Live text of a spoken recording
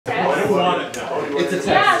want it now. It's a test.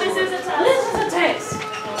 Yeah, this is a test. This is a test.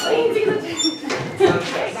 Please do the test.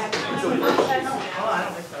 Oh, I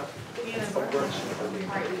don't think so.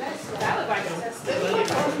 That looked like a test.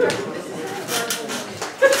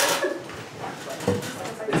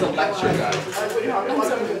 It's a lecture, guys.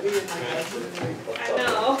 I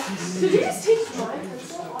know. Did you just take my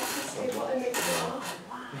pencil off this table and make it wrong?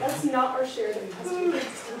 That's not our shared pencil.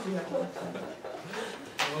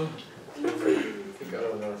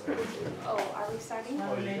 Oh, are we starting?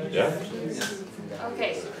 Yeah.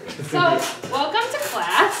 Okay. So, welcome to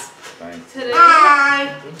class. Thanks. Today,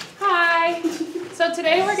 Hi. So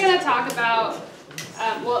today we're going to talk about,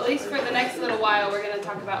 well, at least for the next little while, we're going to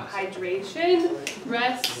talk about hydration,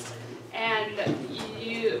 rest, and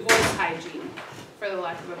voice hygiene, for the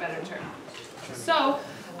lack of a better term. So,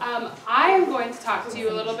 I am going to talk to you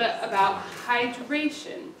a little bit about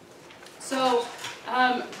hydration. So,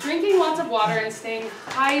 drinking lots of water and staying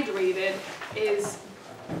hydrated is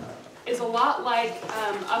a lot like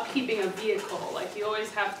upkeeping a vehicle. Like you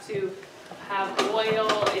always have to have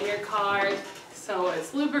oil in your car so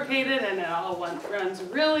it's lubricated and it all runs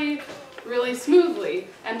really, really smoothly.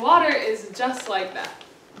 And water is just like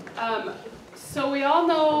that. So we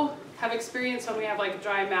all have experience when we have like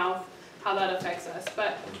dry mouth, how that affects us.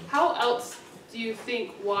 But how else do you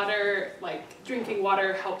think water, like drinking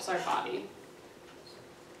water, helps our body?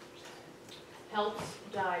 Helps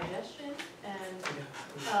digestion and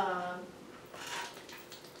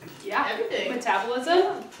Yeah, everything.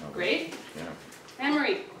 Metabolism, great. Yeah.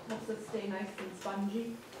 Anne-Marie? Helps us stay nice and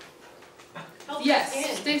spongy. Helps Yes, the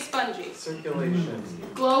skin. stay spongy. Circulation.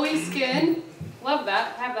 Glowy skin, love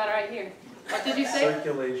that, I have that right here. What did you say?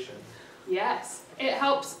 Circulation. Yes, it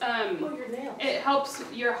helps, Oh, your nails. it helps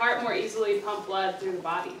your heart more easily pump blood through the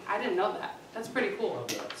body. I didn't know that. That's pretty cool.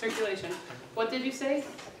 Circulation. What did you say?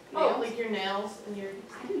 Oh, Nails? like your nails and your.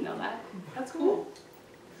 I didn't know that. That's cool.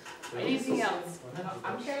 Anything else?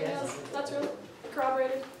 I'm sure Nails. That's real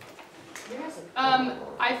corroborated.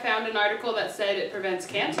 I found an article that said it prevents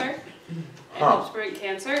cancer. It helps prevent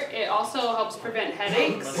cancer. It also helps prevent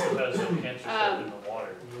headaches.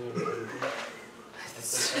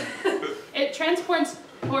 It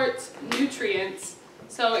transports nutrients,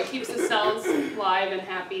 so it keeps the cells live and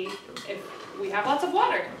happy if we have lots of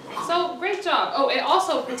water. So great job. Oh, it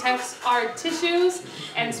also protects our tissues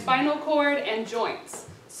and spinal cord and joints.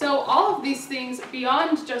 So all of these things,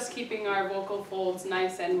 beyond just keeping our vocal folds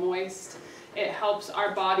nice and moist, it helps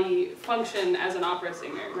our body function as an opera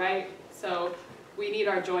singer, right? So we need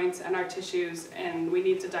our joints and our tissues, and we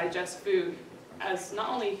need to digest food as not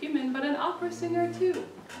only a human, but an opera singer too.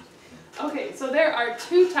 Okay, so there are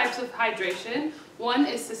two types of hydration. One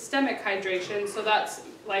is systemic hydration, so that's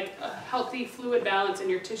like a healthy fluid balance in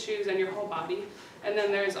your tissues and your whole body. And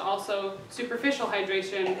then there's also superficial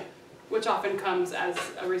hydration, which often comes as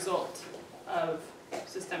a result of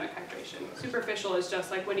systemic hydration. Superficial is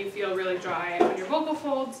just like when you feel really dry on your vocal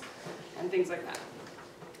folds and things like that.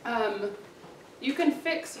 You can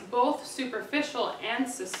fix both superficial and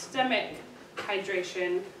systemic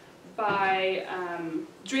hydration by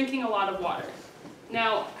drinking a lot of water.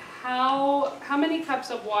 Now, how many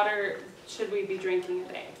cups of water should we be drinking a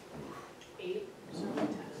day? 8.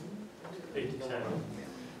 8 to 10.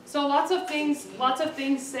 So lots of things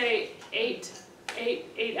say 8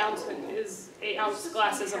 ounce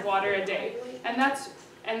glasses of water a day, and that's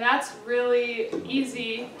really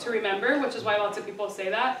easy to remember, which is why lots of people say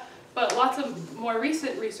that. But lots of more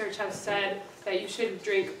recent research has said that you should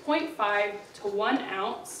drink 0.5 to 1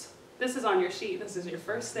 ounce. This is on your sheet. This is your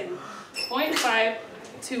first thing. 0.5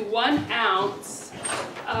 to 1 ounce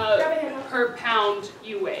per pound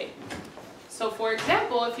you weigh. So for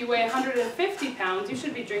example, if you weigh 150 pounds, you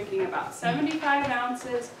should be drinking about 75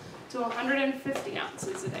 ounces to 150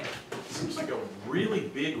 ounces a day. Seems like a really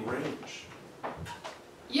big range.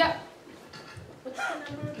 Yep, What's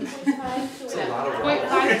the number? 0.5 to It's a lot of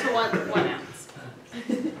 0.5 to 1 ounce.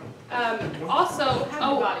 Also, Half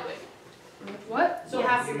your body weight. what? So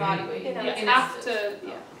half your body weight. Yeah, Yeah, in half ounces. to,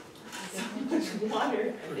 yeah.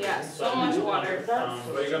 water. Yeah, so much water. What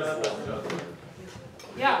are you gonna have done?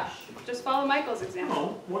 Yeah, just follow Michael's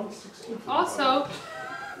example. No, 1/16. Also,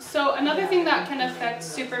 so another thing that can affect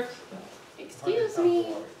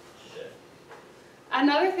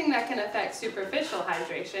Another thing that can affect superficial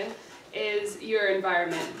hydration is your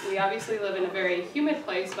environment. We obviously live in a very humid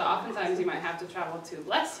place, but oftentimes you might have to travel to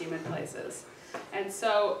less humid places. And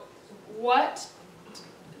so what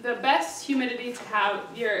the best humidity to have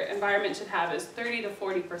your environment should have is 30 to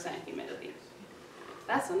 40% humidity.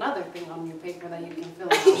 That's another thing on your paper that you can fill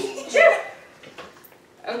out.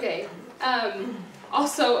 Okay.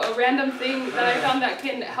 Also, a random thing that I found that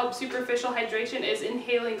can help superficial hydration is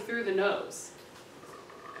inhaling through the nose.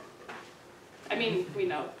 I mean, we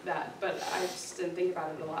know that, but I just didn't think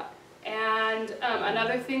about it a lot. And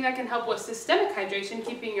another thing that can help with systemic hydration,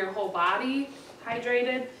 keeping your whole body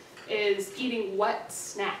hydrated, is eating wet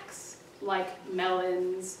snacks like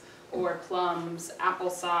melons or plums,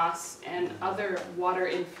 applesauce, and other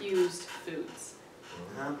water-infused foods.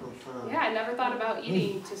 Yeah, I never thought about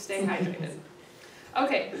eating to stay hydrated.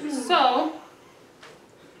 Okay, so,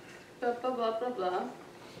 blah, blah, blah, blah, blah.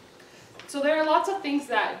 So there are lots of things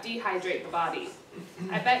that dehydrate the body.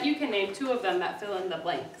 I bet you can name 2 of them that fill in the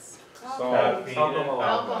blanks.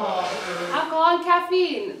 Alcohol. Alcohol and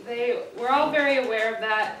caffeine. We're all very aware of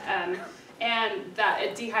that, and that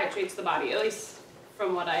it dehydrates the body, at least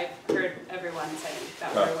from what I've heard everyone saying,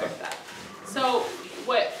 that we're aware of that. So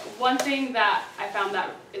one thing that I found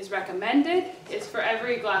that is recommended is for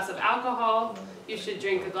every glass of alcohol, you should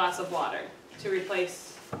drink a glass of water to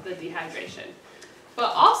replace the dehydration.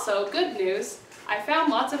 But also, good news, I found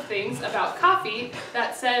lots of things about coffee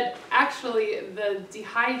that said actually the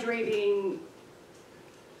dehydrating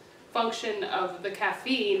function of the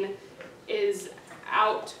caffeine is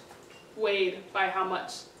outweighed by how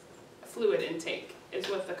much fluid intake is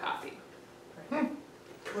with the coffee.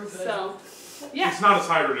 So, yeah. It's not as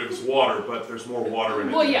hydrated as water, but there's more water in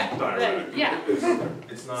it. Well, than yeah, diuretic. yeah.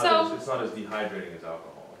 It's not So- it's not as dehydrating as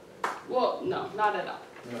alcohol. Well, no, not at all.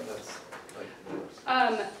 No, that's like worse.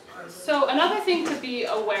 So another thing to be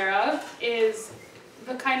aware of is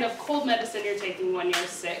the kind of cold medicine you're taking when you're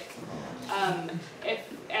sick,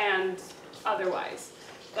 and otherwise.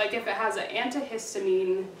 Like if it has an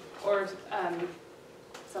antihistamine or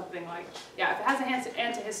something like, yeah, if it has an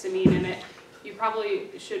antihistamine in it, you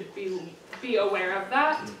probably should be aware of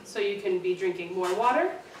that, so you can be drinking more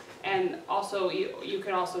water. And also, you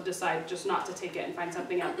could also decide just not to take it and find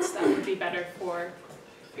something else that would be better for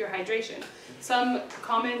your hydration. Some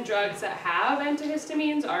common drugs that have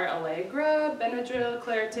antihistamines are Allegra, Benadryl,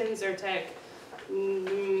 Claritin, Zyrtec,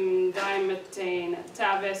 Dimetane,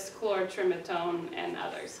 Tavis, chlortrimetone, and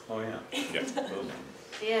others. Oh, yeah. Yeah.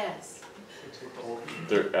 Yes.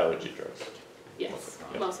 They're allergy drugs. Yes,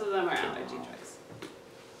 Yeah. most of them are allergy drugs.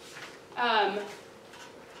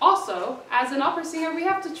 Also, as an opera singer, we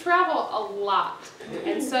have to travel a lot.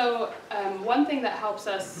 And so one thing that helps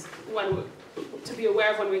us to be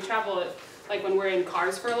aware of when we travel, like when we're in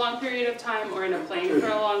cars for a long period of time or in a plane for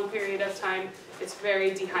a long period of time, it's very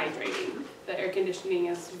dehydrating. The air conditioning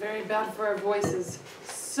is very bad for our voices.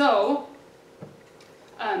 So,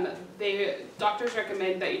 doctors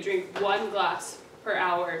recommend that you drink 1 glass per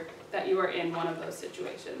hour that you are in one of those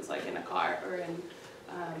situations, like in a car or in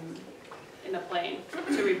a plane,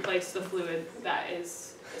 to replace the fluid that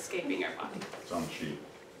is escaping your body. It's on the sheet.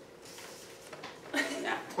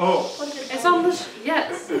 Yeah. Oh, It's on the,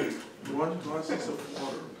 yes. 1 glasses of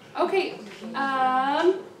water. Okay,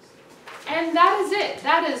 and that is it.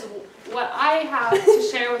 That is what I have to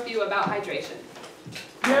share with you about hydration.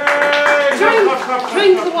 Yay!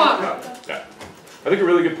 Drink the water. Yeah. I think a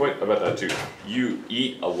really good point about that too. You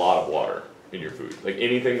eat a lot of water in your food. Like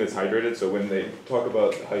anything that's hydrated, so when they talk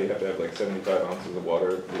about how you have to have like 75 ounces of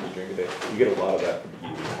water that you drink a day, you get a lot of that from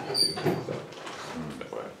eating too. So,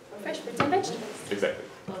 that's why. Fresh fruits and vegetables. Exactly.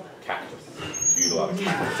 Cactus. You eat a lot of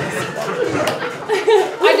cactus.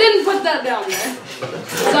 I didn't put that down there.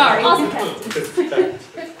 Sorry. Also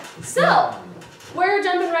cactus. So, we're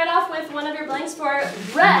jumping right off with one of your blanks for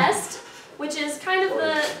rest, which is kind of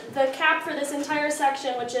the cap for this entire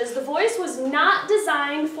section, which is the voice was not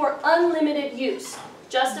designed for unlimited use,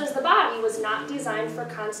 just as the body was not designed for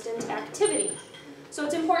constant activity. So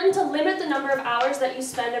it's important to limit the number of hours that you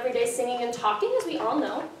spend every day singing and talking, as we all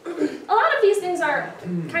know. A lot of these things are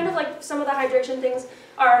kind of like some of the hydration things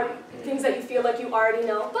are things that you feel like you already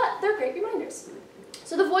know, but they're great reminders.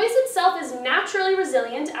 So the voice itself is naturally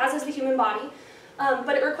resilient, as is the human body,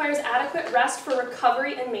 but it requires adequate rest for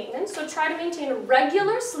recovery and maintenance. So try to maintain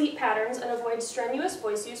regular sleep patterns and avoid strenuous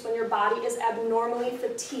voice use when your body is abnormally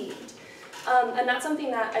fatigued. And that's something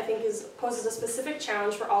that I think poses a specific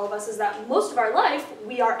challenge for all of us, is that most of our life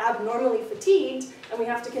we are abnormally fatigued and we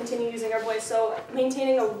have to continue using our voice. So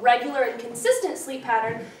maintaining a regular and consistent sleep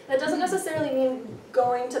pattern, that doesn't necessarily mean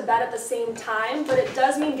going to bed at the same time, but it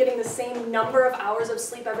does mean getting the same number of hours of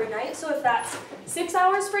sleep every night. So if that's 6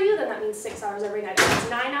 hours for you, then that means 6 hours every night. If it's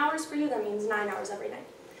 9 hours for you, that means 9 hours every night.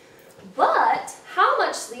 But how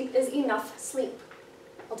much sleep is enough sleep?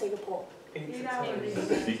 I'll take a poll. 8 hours.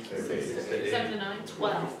 7 to 9.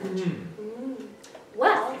 12.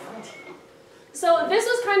 Well, So this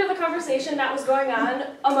was kind of a conversation that was going on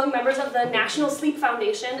among members of the National Sleep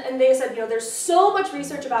Foundation, and they said, there's so much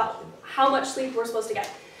research about how much sleep we're supposed to get.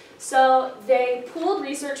 So they pooled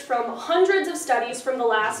research from hundreds of studies from the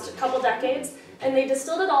last couple decades, and they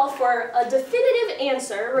distilled it all for a definitive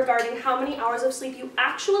answer regarding how many hours of sleep you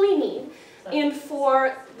actually need, and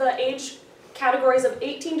for the age categories of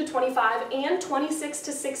 18 to 25 and 26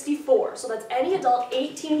 to 64. So that's any adult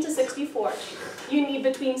 18 to 64. You need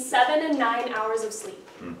between 7 and 9 hours of sleep.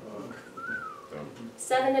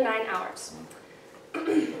 7 to 9 hours.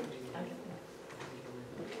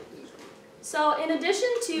 So in addition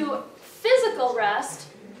to physical rest,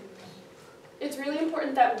 it's really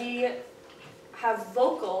important that we have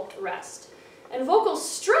vocal rest. And vocal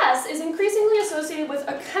stress is increasingly associated with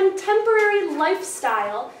a contemporary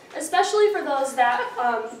lifestyle, especially for those that,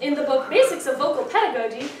 in the book Basics of Vocal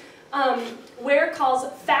Pedagogy, Ware calls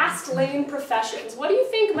fast lane professions. What do you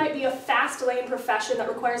think might be a fast lane profession that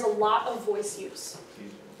requires a lot of voice use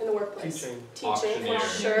in the workplace? Teaching, for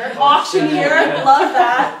sure. Auctioneer, love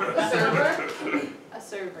that. A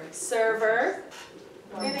server. Server.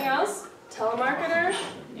 Anything else? Telemarketer.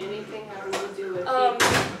 Anything having to do with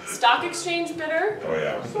Stock exchange bidder. Oh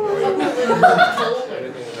yeah. Anything that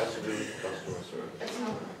has to do with customer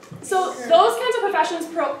service. So those kinds of professions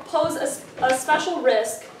pose a special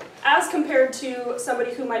risk as compared to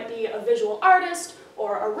somebody who might be a visual artist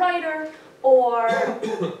or a writer or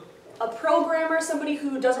a programmer, somebody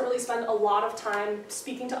who doesn't really spend a lot of time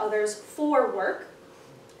speaking to others for work.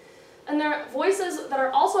 And their voices that are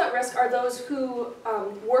also at risk are those who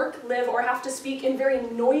work, live, or have to speak in very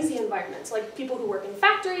noisy environments, like people who work in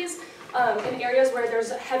factories, in areas where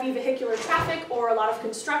there's heavy vehicular traffic or a lot of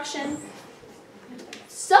construction.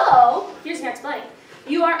 So, here's next blank.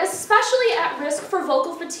 You are especially at risk for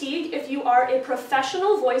vocal fatigue if you are a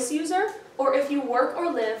professional voice user or if you work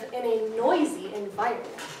or live in a noisy environment.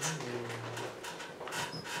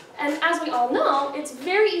 And as we all know, it's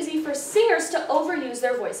very easy for singers to overuse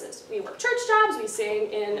their voices. We work church jobs, we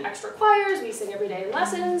sing in extra choirs, we sing everyday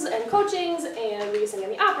lessons and coachings, and we sing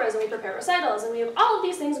in the operas, and we prepare recitals, and we have all of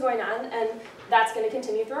these things going on, and that's going to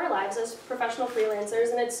continue through our lives as professional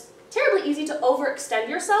freelancers, and it's terribly easy to overextend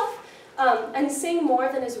yourself and sing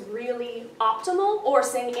more than is really optimal, or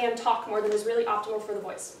sing and talk more than is really optimal for the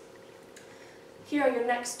voice. Here are your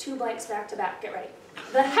next two blanks back to back. Get ready.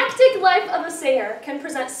 The hectic life of a singer can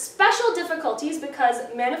present special difficulties because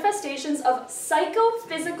manifestations of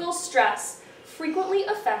psychophysical stress frequently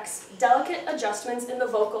affects delicate adjustments in the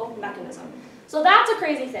vocal mechanism. So that's a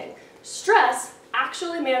crazy thing. Stress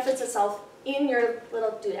actually manifests itself in your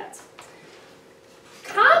little doodads.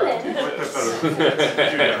 Common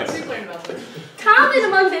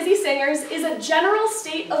among busy singers is a general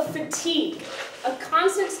state of fatigue, a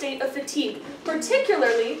constant state of fatigue,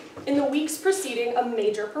 particularly in the weeks preceding a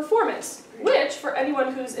major performance, which, for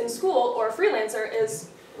anyone who's in school or a freelancer, is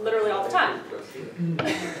literally all the time.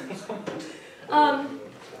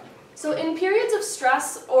 So in periods of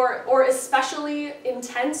stress, or especially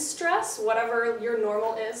intense stress, whatever your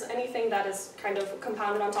normal is, anything that is kind of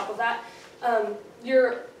compounded on top of that,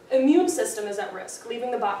 your immune system is at risk,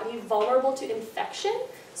 leaving the body vulnerable to infection.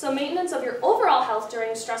 So maintenance of your overall health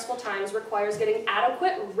during stressful times requires getting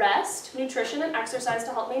adequate rest, nutrition, and exercise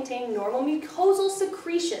to help maintain normal mucosal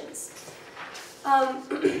secretions.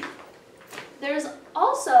 There's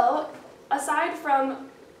also, aside from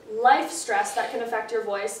life stress that can affect your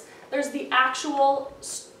voice, there's the actual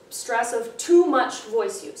stress of too much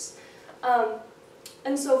voice use.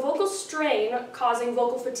 And so vocal strain causing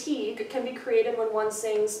vocal fatigue can be created when one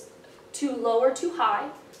sings too low or too high,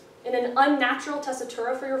 in an unnatural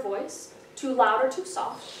tessitura for your voice, too loud or too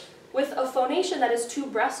soft, with a phonation that is too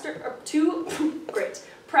pressed or too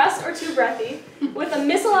breathy, with a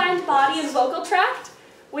misaligned body and vocal tract,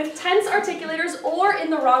 with tense articulators, or in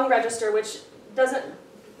the wrong register, which doesn't,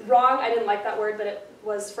 wrong, I didn't like that word, but it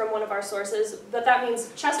was from one of our sources, but that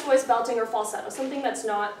means chest voice belting or falsetto, something that's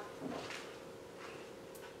not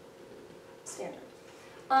standard.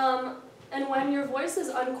 And when your voice is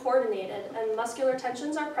uncoordinated and muscular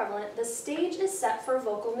tensions are prevalent, the stage is set for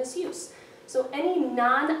vocal misuse. So any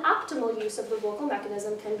non-optimal use of the vocal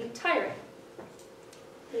mechanism can be tiring.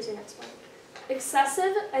 Here's your next one.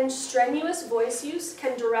 Excessive and strenuous voice use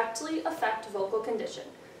can directly affect vocal condition,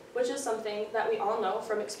 which is something that we all know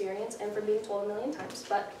from experience and from being told a million times,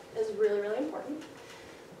 but is really, really important.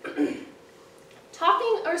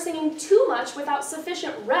 Talking or singing too much without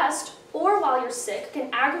sufficient rest or while you're sick can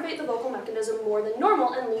aggravate the vocal mechanism more than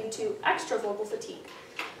normal and lead to extra vocal fatigue.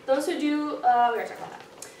 Those who do, we already talked about that.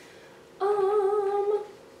 Oh,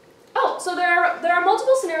 so there are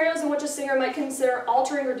multiple scenarios in which a singer might consider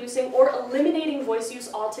altering, reducing, or eliminating voice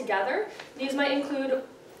use altogether. These might include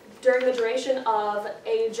during the duration of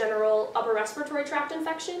a general upper respiratory tract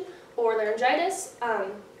infection or laryngitis.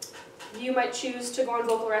 You might choose to go on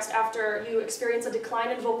vocal rest after you experience a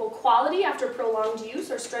decline in vocal quality after prolonged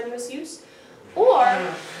use or strenuous use, or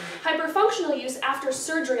hyperfunctional use after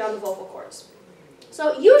surgery on the vocal cords.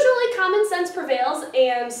 So usually common sense prevails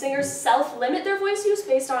and singers self-limit their voice use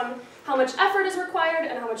based on how much effort is required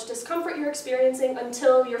and how much discomfort you're experiencing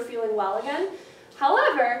until you're feeling well again.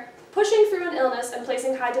 However, pushing through an illness and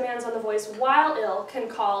placing high demands on the voice while ill can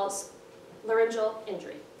cause laryngeal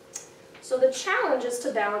injury. So the challenge is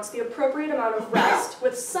to balance the appropriate amount of rest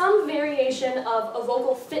with some variation of a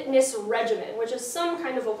vocal fitness regimen, which is some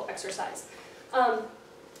kind of vocal exercise.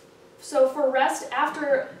 So for rest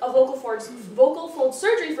after a vocal fold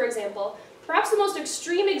surgery, for example, perhaps the most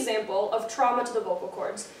extreme example of trauma to the vocal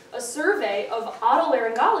cords, a survey of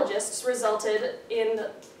otolaryngologists resulted in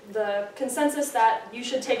the consensus that you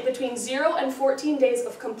should take between 0 and 14 days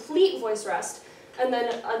of complete voice rest, and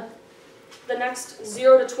then the next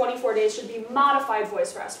 0 to 24 days should be modified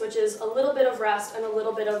voice rest, which is a little bit of rest and a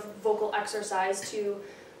little bit of vocal exercise to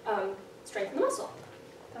strengthen the muscle.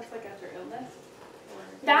 That's like after illness?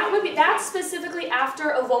 That's specifically after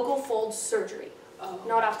a vocal fold surgery,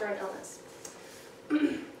 not after an illness.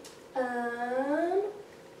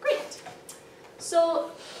 Great.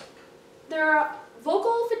 So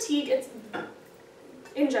vocal fatigue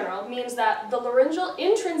in general means that the laryngeal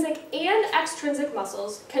intrinsic and extrinsic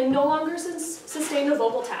muscles can no longer sustain the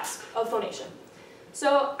vocal task of phonation.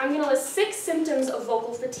 So I'm going to list 6 symptoms of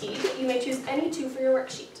vocal fatigue. You may choose any 2 for your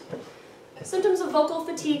worksheet. Symptoms of vocal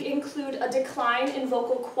fatigue include a decline in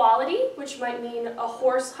vocal quality, which might mean a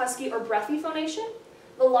hoarse, husky, or breathy phonation,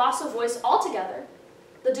 the loss of voice altogether,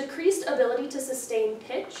 the decreased ability to sustain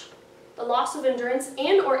pitch, the loss of endurance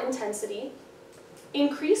and or intensity,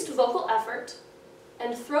 increased vocal effort,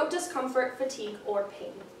 and throat discomfort, fatigue, or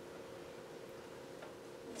pain.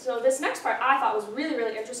 So this next part I thought was really,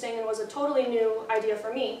 really interesting and was a totally new idea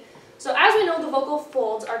for me. So as we know, the vocal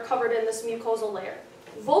folds are covered in this mucosal layer.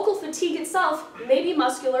 Vocal fatigue itself may be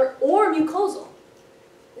muscular or mucosal.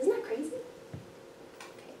 Isn't that crazy?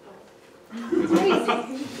 Okay, it's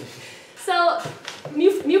crazy. So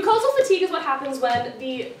mucosal fatigue is what happens when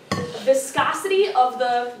the viscosity of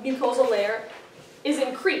the mucosal layer is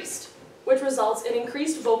increased, which results in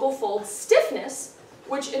increased vocal fold stiffness,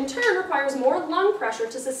 which in turn requires more lung pressure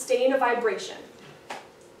to sustain a vibration.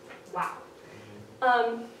 Wow.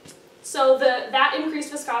 So that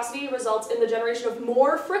increased viscosity results in the generation of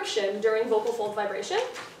more friction during vocal fold vibration.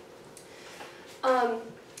 And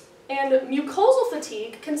mucosal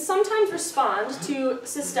fatigue can sometimes respond to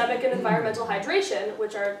systemic and environmental hydration,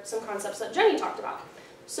 which are some concepts that Jenny talked about.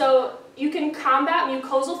 So you can combat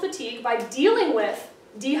mucosal fatigue by dealing with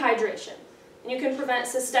dehydration. And you can prevent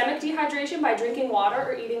systemic dehydration by drinking water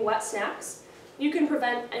or eating wet snacks. You can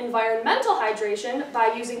prevent environmental hydration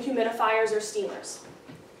by using humidifiers or steamers.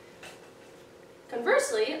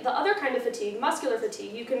 Conversely, the other kind of fatigue, muscular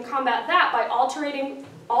fatigue, you can combat that by altering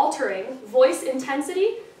voice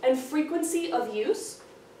intensity and frequency of use,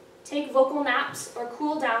 take vocal naps, or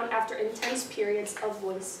cool down after intense periods of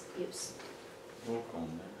voice use. Vocal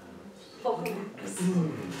naps.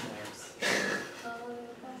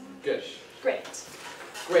 Good. Great.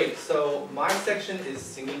 Great, so my section is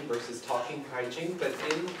singing versus talking hygiene, but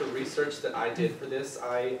in the research that I did for this,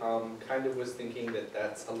 I kind of was thinking that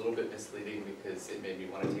that's a little bit misleading because it made me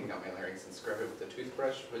want to take out my larynx and scrub it with a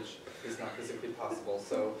toothbrush, which is not physically possible.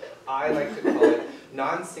 So I like to call it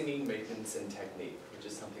non-singing maintenance and technique, which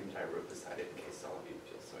is something that I wrote beside it in case all of you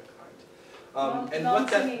feel so inclined. And what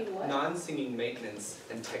that non-singing maintenance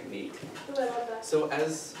and technique. Ooh, I love that. So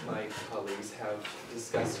as my colleagues have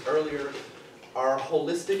discussed earlier, our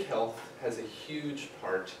holistic health has a huge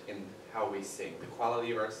part in how we sing, the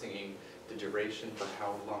quality of our singing, the duration for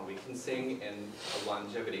how long we can sing, and a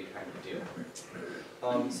longevity kind of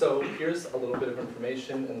deal. So here's a little bit of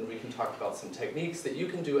information, and we can talk about some techniques that you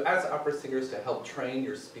can do as opera singers to help train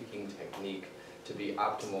your speaking technique to be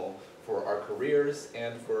optimal for our careers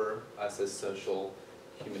and for us as social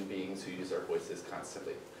human beings who use our voices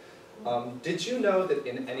constantly. Did you know that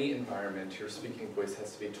in any environment, your speaking voice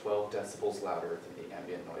has to be 12 decibels louder than the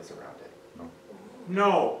ambient noise around it?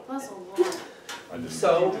 No. That's a lot.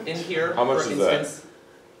 So, in here, How much for is that? instance,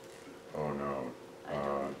 Oh no.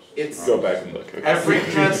 it's Go back and look. Every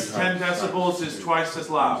 10 decibels is twice as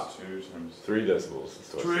loud. 2 times 3 decibels. Is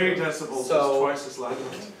twice 3 as loud. decibels So- is twice as loud.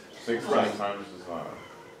 6 Right. times as loud.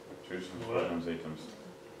 2 times 4 times 8 times.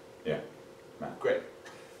 Yeah. great.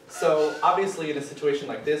 So obviously in a situation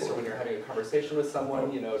like this, or when you're having a conversation with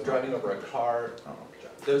someone, you know, driving over a car,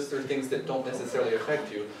 those are things that don't necessarily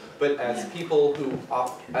affect you. But as people who,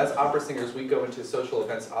 as opera singers, we go into social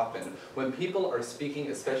events often. When people are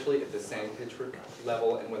speaking, especially at the same pitch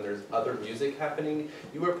level, and when there's other music happening,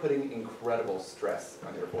 you are putting incredible stress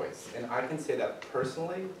on your voice. And I can say that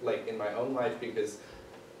personally, like in my own life, because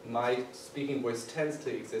my speaking voice tends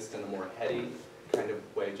to exist in a more heady kind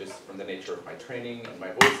of way, just from the nature of my training and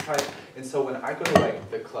my voice type. And so when I go to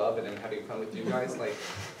like the club and I'm having fun with you guys, like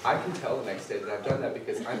I can tell the next day that I've done that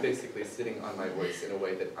because I'm basically sitting on my voice in a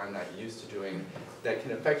way that I'm not used to doing, that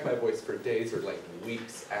can affect my voice for days or like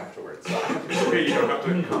weeks afterwards. So I have to Okay, you don't have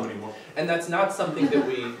to come anymore. and that's not something that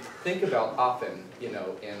we think about often, you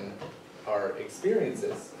know, in our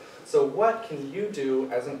experiences. So what can you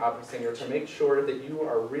do as an opera singer to make sure that you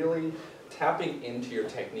are really tapping into your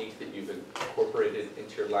technique that you've incorporated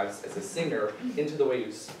into your lives as a singer, into the way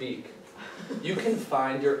you speak? You can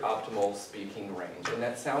find your optimal speaking range, and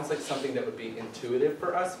that sounds like something that would be intuitive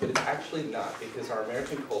for us, but it's actually not, because our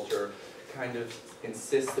American culture kind of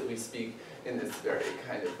insists that we speak in this very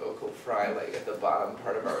kind of vocal fry, like at the bottom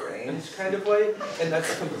part of our range kind of way, and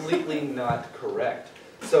that's completely not correct.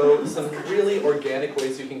 So some really organic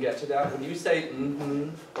ways you can get to that. When you say mm-hmm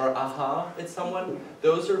or uh-huh at someone,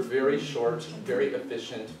 those are very short, very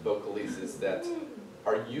efficient vocalises that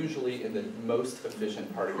are usually in the most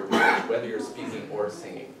efficient part of your range, whether you're speaking or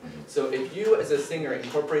singing. So if you as a singer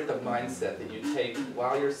incorporate the mindset that you take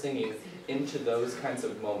while you're singing into those kinds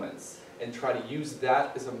of moments and try to use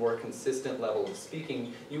that as a more consistent level of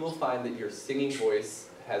speaking, you will find that your singing voice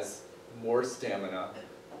has more stamina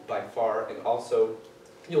by far, and also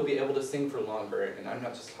you'll be able to sing for longer. And I'm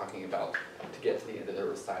not just talking about to get to the end of the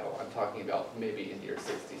recital, I'm talking about maybe into your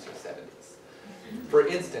 60s or 70s. For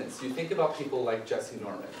instance, you think about people like Jesse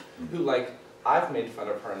Norman, who, like, I've made fun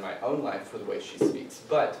of her in my own life for the way she speaks,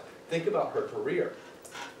 but think about her career.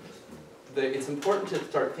 It's important to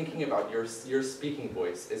start thinking about your speaking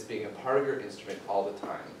voice as being a part of your instrument all the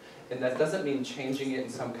time. And that doesn't mean changing it in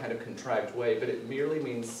some kind of contrived way, but it merely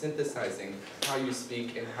means synthesizing how you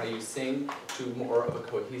speak and how you sing to more of a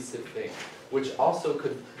cohesive thing, which also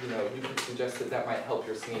could, you could suggest that that might help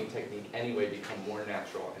your singing technique anyway become more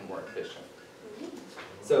natural and more efficient.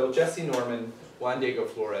 So Jesse Norman, Juan Diego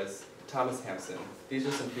Flores, Thomas Hampson, these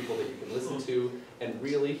are some people that you can listen to and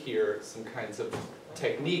really hear some kinds of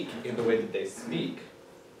technique in the way that they speak.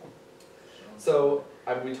 So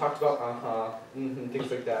we talked about uh-huh, things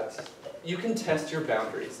like that. You can test your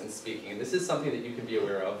boundaries in speaking, and this is something that you can be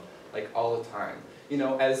aware of like all the time. You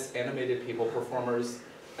know, as animated people performers,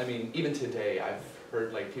 I mean, even today I've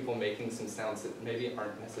heard like people making some sounds that maybe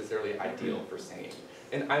aren't necessarily ideal for singing.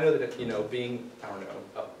 And I know that, being, I don't know,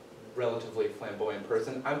 a relatively flamboyant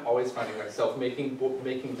person, I'm always finding myself making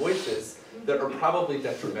voices that are probably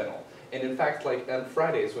detrimental. And in fact, like on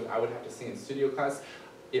Fridays when I would have to sing in studio class,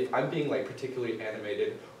 if I'm being like particularly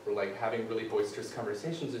animated or like having really boisterous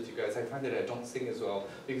conversations with you guys, I find that I don't sing as well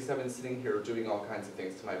because I've been sitting here doing all kinds of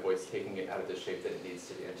things to my voice, taking it out of the shape that it needs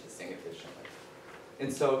to be and to sing efficiently.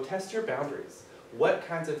 And so test your boundaries. What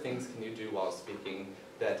kinds of things can you do while speaking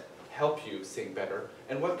that help you sing better?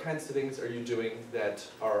 And what kinds of things are you doing that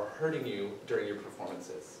are hurting you during your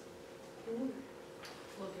performances?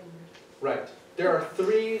 Right. There are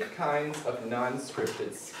 3 kinds of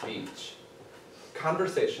non-scripted speech.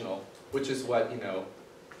 Conversational, which is what,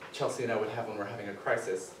 Chelsea and I would have when we're having a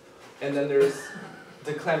crisis. And then there's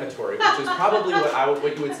declamatory, which is probably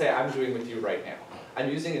what you would say I'm doing with you right now. I'm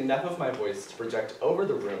using enough of my voice to project over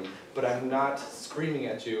the room, but I'm not screaming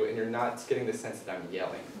at you and you're not getting the sense that I'm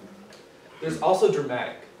yelling. There's also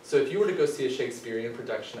dramatic. So if you were to go see a Shakespearean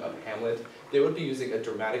production of Hamlet, they would be using a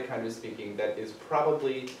dramatic kind of speaking that is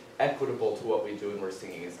probably equitable to what we do when we're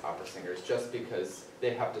singing as opera singers, just because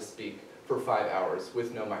they have to speak for 5 hours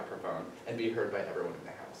with no microphone and be heard by everyone in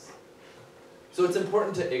the house. So it's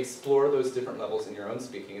important to explore those different levels in your own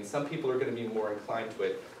speaking, and some people are going to be more inclined to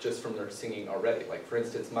it just from their singing already. Like, for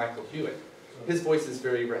instance, Michael Hewitt. His voice is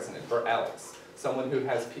very resonant. Or Alex, someone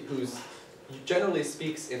who's generally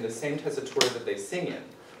speaks in the same tessitura that they sing in.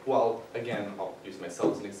 Well, again, I'll use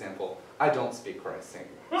myself as an example. I don't speak where I sing.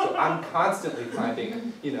 So I'm constantly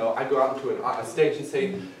finding, I go out into a stage and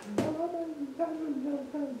say,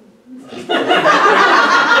 Oh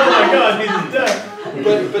my God, he's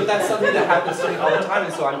dead. But that's something that happens to me all the time,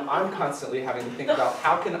 and so I'm constantly having to think about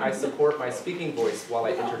how can I support my speaking voice while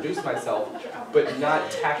I introduce myself, but not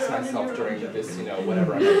tax myself during this,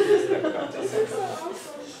 whatever I'm about to say.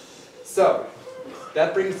 So,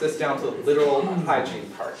 that brings us down to the literal hygiene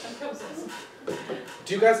part.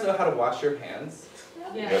 Do you guys know how to wash your hands?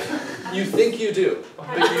 Yeah. You think you do,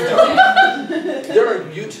 but you don't. There are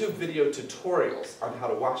YouTube video tutorials on how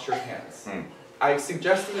to wash your hands. I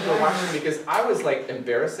suggest that you go watch them because I was like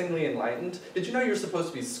embarrassingly enlightened. Did you know you're supposed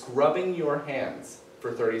to be scrubbing your hands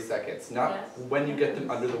for 30 seconds, not when you get them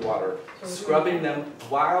under the water, scrubbing them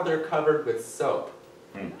while they're covered with soap.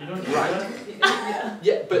 Right?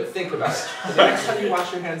 Yeah, but think about it. The next time you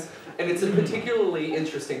wash your hands, and it's particularly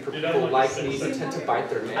interesting for people like me who tend to bite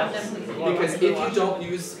their nails. Because if you don't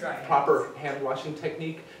use proper hand washing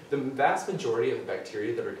technique, the vast majority of the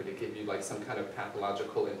bacteria that are going to give you like some kind of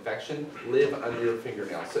pathological infection live under your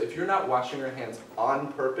fingernails. So if you're not washing your hands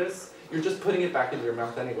on purpose, you're just putting it back into your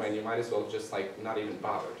mouth anyway, and you might as well just like not even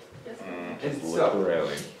bother. And so,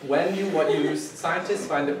 when you use, scientists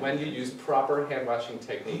find that when you use proper hand washing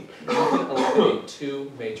technique, you can eliminate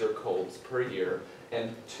 2 major colds per year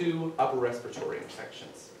and 2 upper respiratory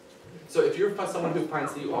infections. So if you're someone who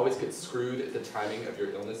finds that you always get screwed at the timing of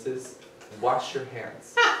your illnesses, wash your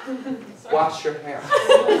hands. Wash your hands.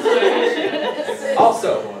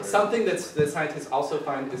 Also, something that the scientists also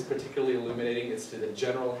find is particularly illuminating as to the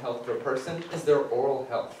general health of a person is their oral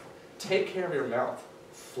health. Take care of your mouth.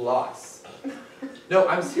 Floss. No,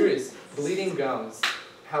 I'm serious. Bleeding gums,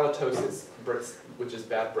 halitosis, which is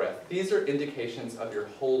bad breath. These are indications of your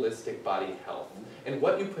holistic body health. And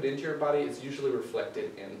what you put into your body is usually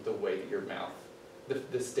reflected in the way that your mouth,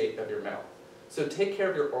 the state of your mouth. So take care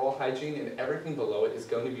of your oral hygiene, and everything below it is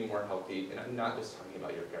going to be more healthy. And I'm not just talking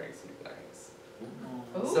about your pharynx and your larynx.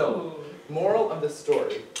 So, moral of the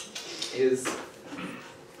story is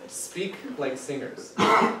speak like singers.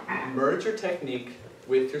 Merge your technique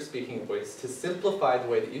with your speaking voice to simplify the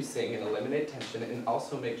way that you sing and eliminate tension, and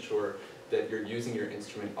also make sure that you're using your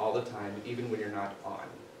instrument all the time, even when you're not on.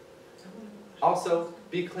 Also,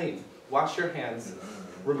 be clean. Wash your hands.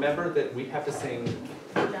 Remember that we have to sing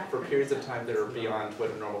for periods of time that are beyond what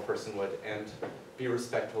a normal person would, and be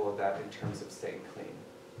respectful of that in terms of staying clean.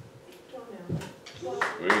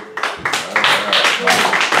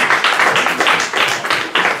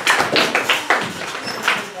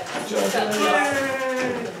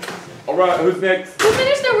 All right, who's next? Who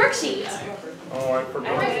finished their worksheet? Oh, I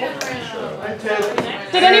forgot.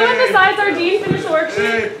 Did anyone besides our dean finish the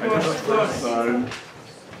worksheet? I did the first side,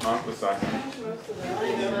 not the second.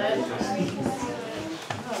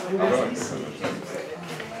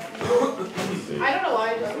 I don't know why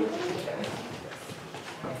I just.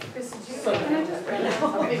 Chris, did you? Can I just run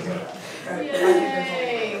out?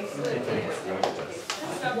 Yay! This is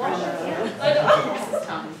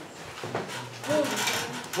Tom.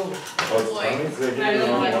 Oh, it's Tommy's? Did they give you the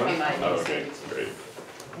wrong one? Oh, okay, great.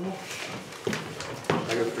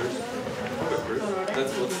 I go first? I go first?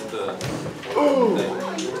 That's what's the thing. Ooh.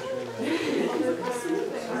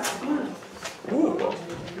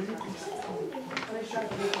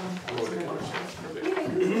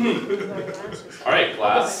 All right,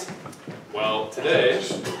 class. Well, today,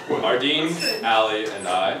 our dean, Allie, and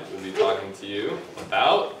I will be talking to you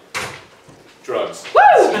about drugs. Woo!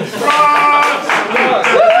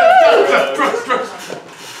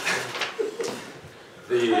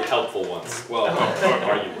 The helpful ones. Well,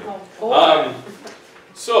 arguably.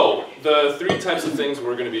 So, the 3 types of things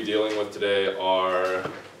we're going to be dealing with today are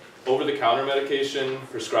over-the-counter medication,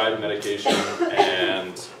 prescribed medication,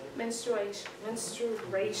 and Menstruation.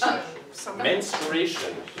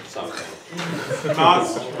 menstruation something.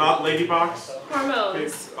 Not ladybox?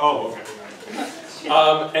 Hormones. Oh, okay.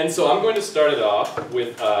 And so I'm going to start it off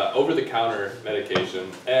with over-the-counter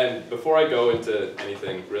medication. And before I go into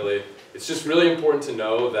anything, really, it's just really important to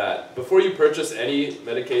know that before you purchase any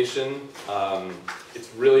medication, it's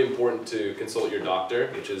really important to consult your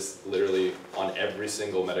doctor, which is literally on every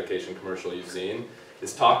single medication commercial you've seen.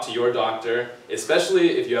 Is talk to your doctor,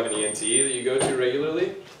 especially if you have an ENT that you go to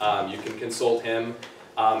regularly. You can consult him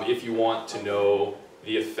if you want to know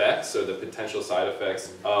the effects or the potential side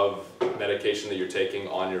effects of medication that you're taking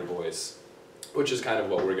on your voice, which is kind of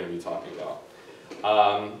what we're going to be talking about.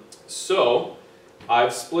 So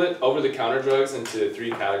I've split over-the-counter drugs into 3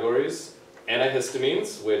 categories.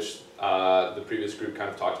 Antihistamines, which the previous group kind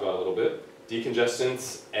of talked about a little bit,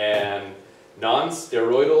 decongestants, and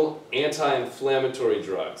non-steroidal anti-inflammatory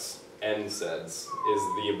drugs. NSAIDs is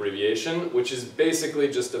the abbreviation, which is basically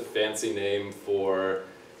just a fancy name for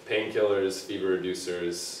painkillers, fever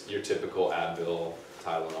reducers, your typical Advil,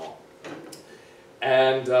 Tylenol.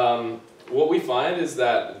 And what we find is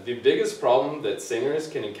that the biggest problem that singers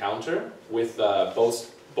can encounter with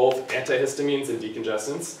both antihistamines and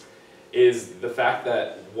decongestants is the fact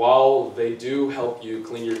that while they do help you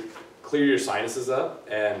clear your sinuses up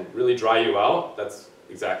and really dry you out, that's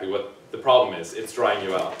exactly what the problem is. It's drying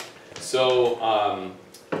you out. So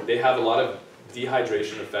they have a lot of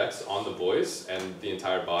dehydration effects on the voice and the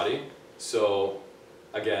entire body. So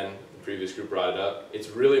again, the previous group brought it up. It's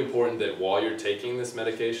really important that while you're taking this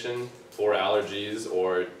medication for allergies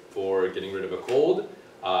or for getting rid of a cold,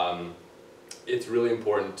 it's really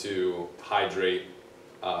important to hydrate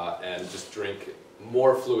and just drink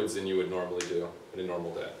more fluids than you would normally do in a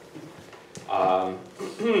normal day.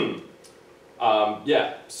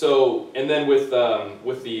 Yeah, so, and then with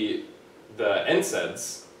the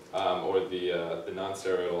NSAIDs, or the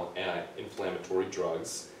non-steroidal anti-inflammatory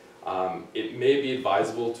drugs, it may be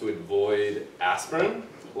advisable to avoid aspirin,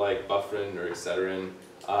 like Bufferin or Excedrin,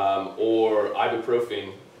 or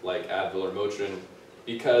ibuprofen, like Advil or Motrin,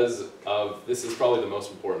 because of, this is probably the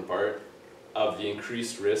most important part, of the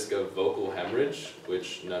increased risk of vocal hemorrhage,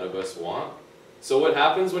 which none of us want. So what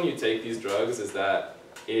happens when you take these drugs is that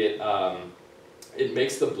it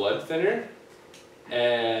makes the blood thinner,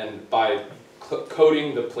 and by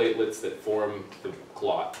coating the platelets that form the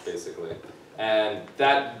clot, basically. And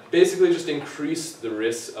that basically just increased the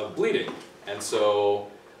risk of bleeding. And so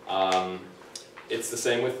it's the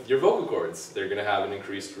same with your vocal cords. They're going to have an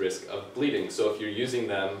increased risk of bleeding. So if you're using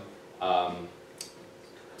them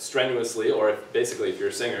strenuously, or basically if you're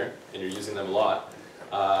a singer and you're using them a lot,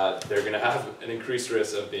 they're going to have an increased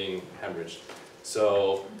risk of being hemorrhaged.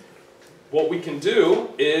 So what we can do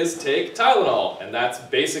is take Tylenol, and that's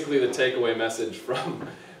basically the takeaway message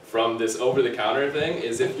from this over-the-counter thing,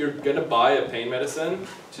 is if you're going to buy a pain medicine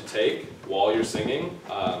to take while you're singing,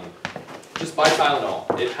 just buy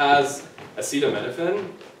Tylenol. It has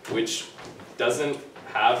acetaminophen, which doesn't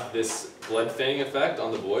have this blood thinning effect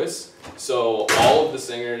on the voice. So all of the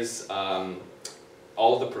singers,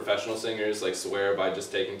 all of the professional singers swear by just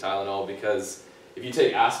taking Tylenol, because if you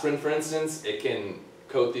take aspirin, for instance, it can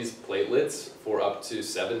coat these platelets for up to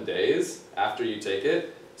 7 days after you take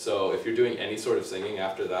it. So if you're doing any sort of singing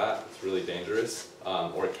after that, it's really dangerous,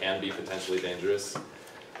 or it can be potentially dangerous.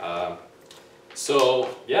 So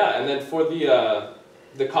yeah, and then for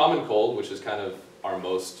the common cold, which is kind of our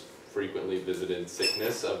most frequently visited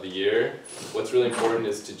sickness of the year, what's really important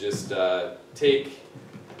is to just take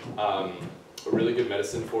a really good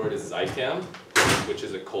medicine for it is Zicam, which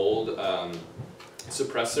is a cold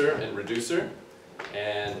suppressor and reducer.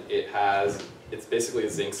 And it's basically a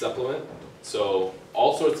zinc supplement. So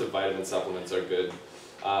all sorts of vitamin supplements are good.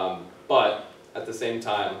 But at the same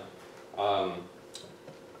time,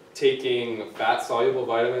 taking fat-soluble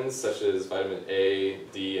vitamins such as vitamin A,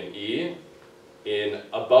 D, and E in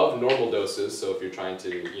above normal doses, so if you're trying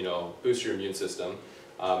to boost your immune system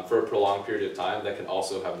for a prolonged period of time, that can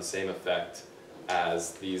also have the same effect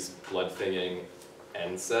as these blood-thinning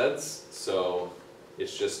NSAIDs. So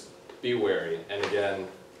it's just be wary, and again,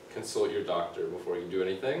 consult your doctor before you do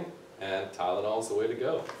anything, and Tylenol is the way to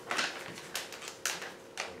go.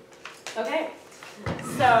 Okay,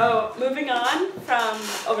 so moving on from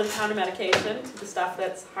over-the-counter medication to the stuff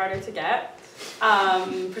that's harder to get,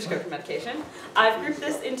 prescription medication. I've grouped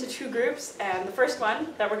this into 2 groups, and the first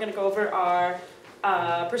one that we're going to go over are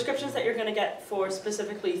prescriptions that you're going to get for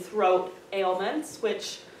specifically throat ailments,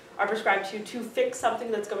 which are prescribed to fix something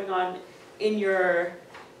that's going on in your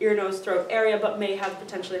ear, nose, throat area, but may have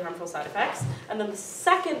potentially harmful side effects. And then the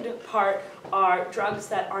second part are drugs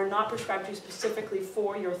that are not prescribed to specifically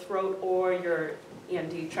for your throat or your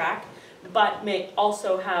ENT tract, but may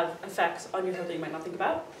also have effects on your health that you might not think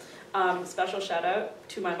about. Special shout out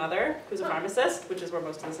to my mother, who's a pharmacist, which is where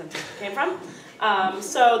most of this information came from.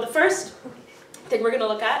 So the first thing we're going to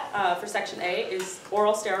look at for section A is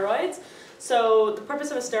oral steroids. So the purpose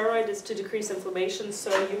of a steroid is to decrease inflammation.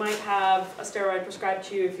 So you might have a steroid prescribed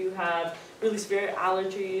to you if you have really severe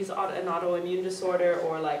allergies, an autoimmune disorder,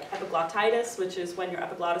 or like epiglottitis, which is when your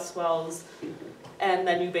epiglottis swells and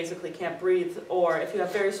then you basically can't breathe. Or if you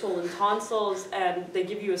have very swollen tonsils and they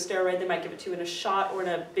give you a steroid, they might give it to you in a shot or in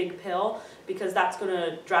a big pill, because that's going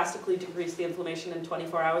to drastically decrease the inflammation in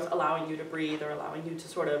 24 hours, allowing you to breathe or allowing you to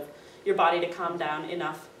sort of, your body to calm down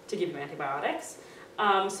enough to give you antibiotics.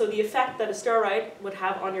 So the effect that a steroid would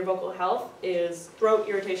have on your vocal health is throat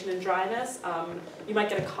irritation and dryness. You might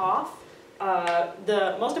get a cough.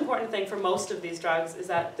 The most important thing for most of these drugs is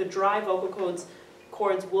that the dry vocal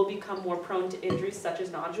cords will become more prone to injuries such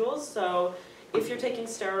as nodules. So if you're taking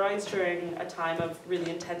steroids during a time of really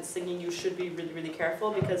intense singing, you should be really, really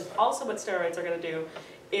careful, because also what steroids are going to do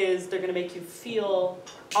is they're going to make you feel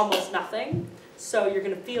almost nothing. So you're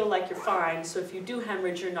going to feel like you're fine. So if you do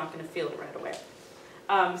hemorrhage, you're not going to feel it right away.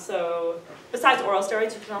 So besides oral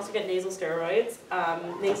steroids, you can also get nasal steroids.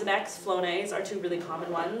 Nasonex, Flonase are 2 really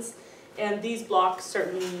common ones. And these block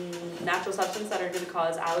certain natural substances that are going to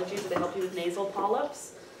cause allergies, or they help you with nasal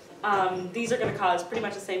polyps. These are going to cause pretty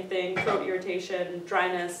much the same thing, throat irritation,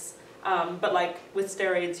 dryness, but like with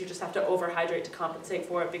steroids, you just have to overhydrate to compensate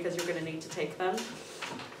for it because you're going to need to take them.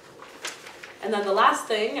 And then the last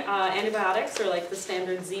thing, antibiotics are like the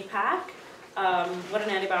standard Z-Pak. What an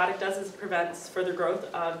antibiotic does is it prevents further growth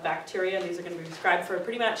of bacteria. These are going to be prescribed for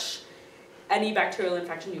pretty much any bacterial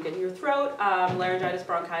infection you get in your throat, laryngitis,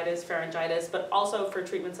 bronchitis, pharyngitis, but also for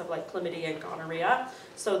treatments of like chlamydia and gonorrhea.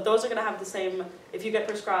 So those are going to have the same, if you get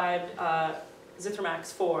prescribed Zithromax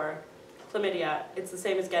for chlamydia, it's the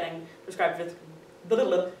same as getting prescribed with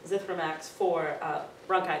Zithromax for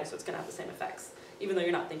bronchitis, so it's going to have the same effects, even though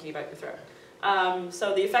you're not thinking about your throat.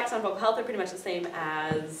 So the effects on vocal health are pretty much the same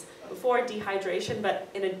as before, dehydration, but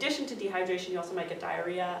in addition to dehydration, you also might get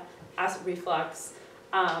diarrhea, acid reflux,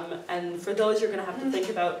 and for those you're going to have to think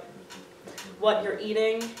about what you're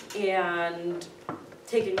eating and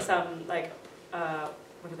taking some, like,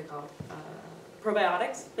 what are they called?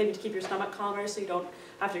 Probiotics, maybe to keep your stomach calmer so you don't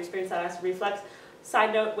have to experience that acid reflux.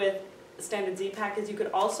 Side note with standard Z-Pak is you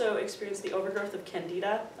could also experience the overgrowth of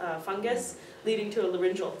candida fungus, leading to a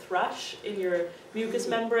laryngeal thrush in your mucous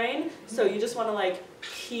membrane. So you just want to like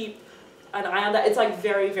keep an eye on that. It's like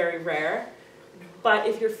very, very rare. But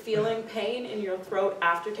if you're feeling pain in your throat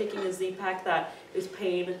after taking a Z-Pak that is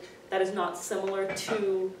pain that is not similar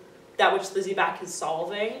to that which the Z-Pak is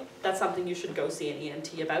solving, that's something you should go see an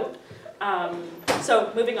ENT about.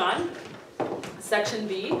 So moving on, section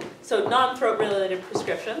B, so non-throat related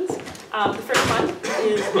prescriptions. The first one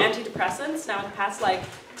is antidepressants. Now in the past like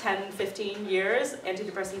 10, 15 years,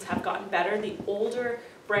 antidepressants have gotten better. The older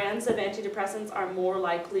brands of antidepressants are more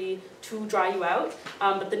likely to dry you out,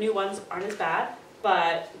 but the new ones aren't as bad.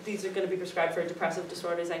 But these are going to be prescribed for depressive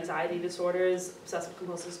disorders, anxiety disorders, obsessive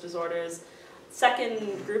compulsive disorders.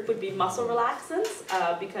 Second group would be muscle relaxants,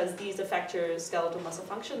 because these affect your skeletal muscle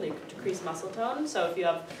function. They decrease muscle tone. So if you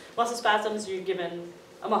have muscle spasms, you're given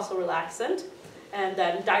a muscle relaxant. And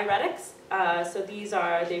then diuretics. So these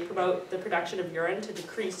are, they promote the production of urine to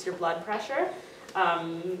decrease your blood pressure.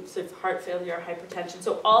 So if heart failure, hypertension.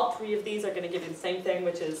 So all three of these are going to give you the same thing,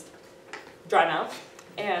 which is dry mouth,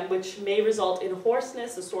 and which may result in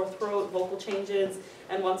hoarseness, a sore throat, vocal changes,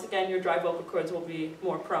 and once again, your dry vocal cords will be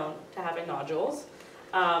more prone to having nodules.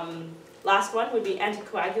 Last one would be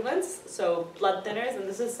anticoagulants, so blood thinners, and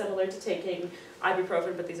this is similar to taking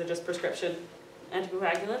ibuprofen, but these are just prescription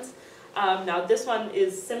anticoagulants. Now this one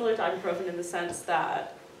is similar to ibuprofen in the sense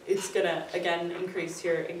that it's gonna, again,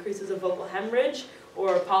 increases of vocal hemorrhage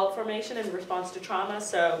or polyp formation in response to trauma,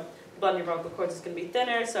 so blood in your vocal cords is going to be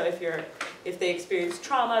thinner, so if they experience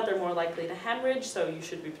trauma, they're more likely to hemorrhage, so you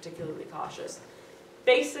should be particularly cautious.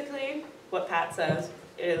 Basically, what Pat says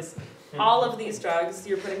is all of these drugs,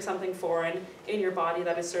 you're putting something foreign in your body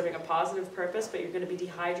that is serving a positive purpose, but you're going to be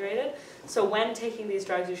dehydrated. So when taking these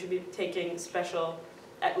drugs, you should be taking special,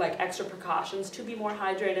 like extra precautions to be more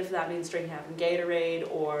hydrated. If that means drinking Gatorade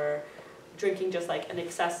or drinking just like an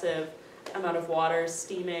excessive amount of water,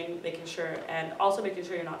 steaming, making sure, and also making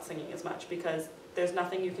sure you're not singing as much, because there's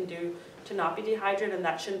nothing you can do to not be dehydrated, and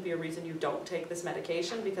that shouldn't be a reason you don't take this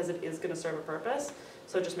medication, because it is going to serve a purpose.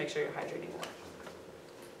 So just make sure you're hydrating more.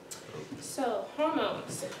 So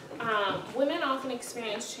hormones. Women often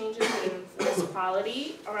experience changes in voice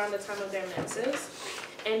quality around the time of their menses,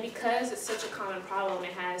 and because it's such a common problem,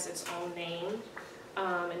 it has its own name,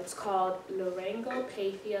 and it's called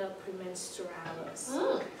laryngopathia premenstrualis.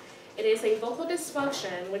 Oh. It is a vocal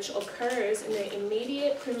dysfunction which occurs in the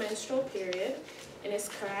immediate premenstrual period and is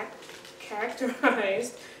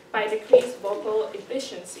characterized by decreased vocal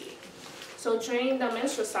efficiency. So during the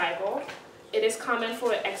menstrual cycle, it is common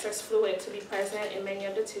for excess fluid to be present in many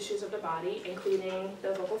of the tissues of the body, including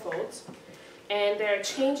the vocal folds. And there are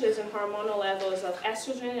changes in hormonal levels of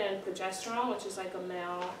estrogen and progesterone, which is like a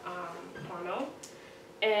male hormone.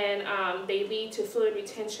 And they lead to fluid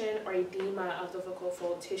retention or edema of the vocal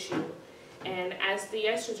fold tissue. And as the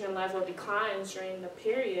estrogen level declines during the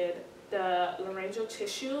period, the laryngeal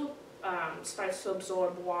tissue starts to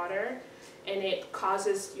absorb water, and it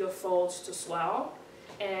causes your folds to swell.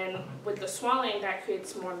 And with the swelling, that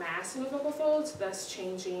creates more mass in the vocal folds, thus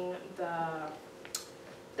changing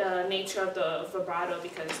the nature of the vibrato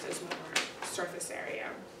because there's more surface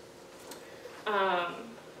area.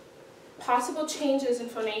 Possible changes in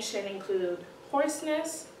phonation include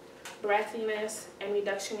hoarseness, breathiness, and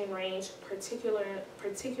reduction in range,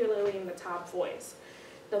 particularly in the top voice.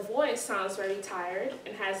 The voice sounds very tired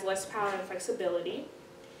and has less power and flexibility.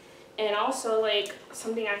 And also, like,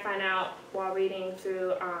 something I found out while reading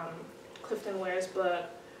through Clifton Ware's book,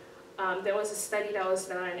 there was a study that was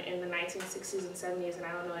done in the 1960s and 70s, and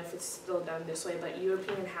I don't know if it's still done this way, but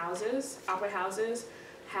European houses, opera houses,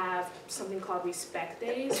 have something called respect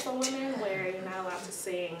days for women, where you're not allowed to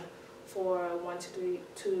sing for 1 to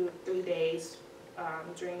 3 days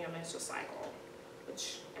during your menstrual cycle,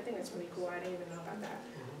 which I think is pretty cool. I didn't even know about that.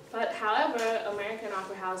 But however, American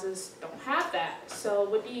opera houses don't have that. So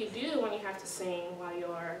what do you do when you have to sing while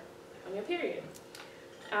you're on your period?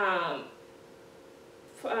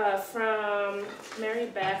 From Mary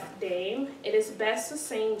Beth Dame, it is best to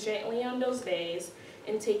sing gently on those days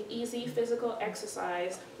and take easy physical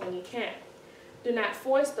exercise when you can. Do not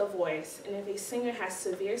force the voice, and if a singer has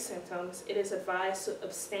severe symptoms, it is advised to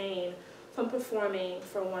abstain from performing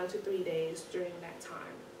for 1 to 3 days during that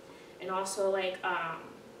time. And also, like,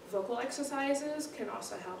 vocal exercises can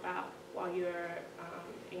also help out while you're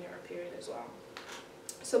in your period as well.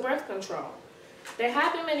 So birth control. There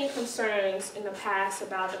have been many concerns in the past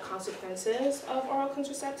about the consequences of oral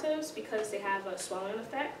contraceptives because they have a swelling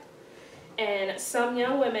effect. And some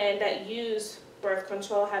young women that use birth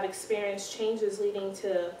control have experienced changes leading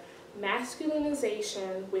to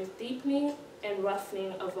masculinization with deepening and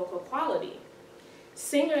roughening of vocal quality.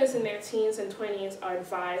 Singers in their teens and 20s are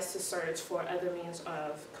advised to search for other means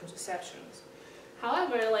of contraceptions.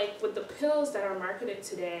 However, like with the pills that are marketed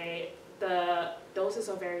today, the doses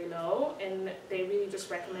are very low, and they really just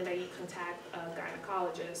recommend that you contact a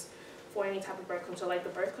gynecologist for any type of birth control. Like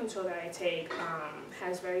the birth control that I take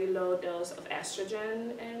has very low dose of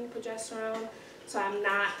estrogen and progesterone, so I'm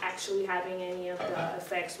not actually having any of the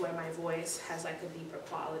effects where my voice has like a deeper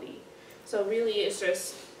quality. So really it's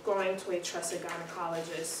just going to a trusted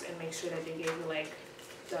gynecologist and make sure that they give you like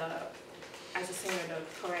as a singer, the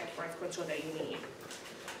correct birth control that you need.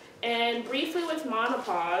 And briefly with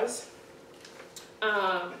menopause,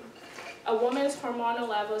 a woman's hormonal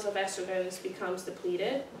levels of estrogens becomes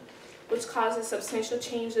depleted, which causes substantial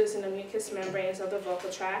changes in the mucous membranes of the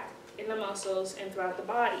vocal tract, in the muscles, and throughout the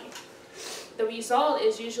body. The result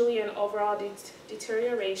is usually an overall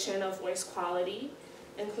deterioration of voice quality,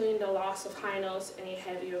 including the loss of high notes and a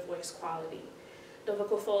heavier voice quality. The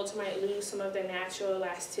vocal folds might lose some of their natural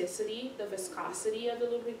elasticity. The viscosity of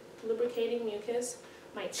the lubricating mucus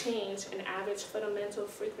might change, and average fundamental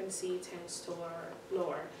frequency tends to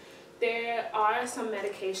lower. There are some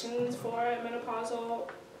medications for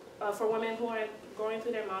menopausal, for women who are going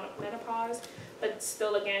through their menopause, but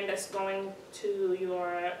still, again, that's going to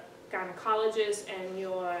your gynecologist and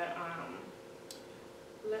your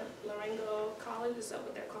laryngocologist, is that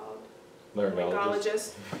what they're called?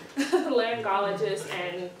 Laryngologist. Laryngologist,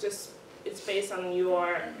 and just it's based on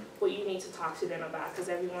what you need to talk to them about, because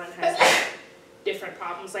everyone has different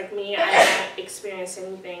problems. Like me, I haven't experienced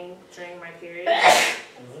anything during my period.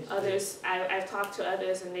 Others, I've talked to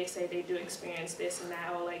others and they say they do experience this and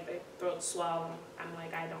that, or like their throat swell. I'm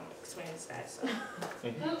like, I don't experience that. So,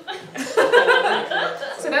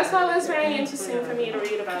 so that's why it was very interesting for me to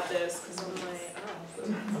read about this, because I'm like, oh.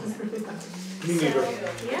 Me neither.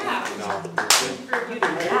 Yeah.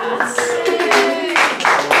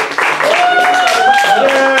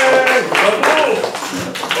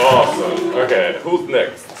 Awesome. Okay, who's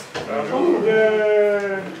next? Yeah,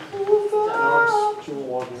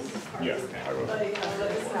 I will.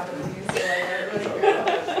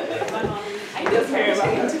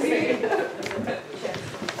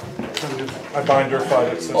 I binder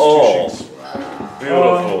 5, it says 2 sheets.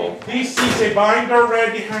 Beautiful. This is a binder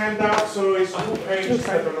ready handout, so it's 2 pages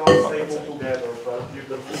that are not stapled together, but you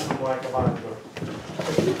can treat them like a binder.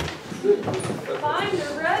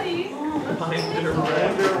 Binder ready. Binder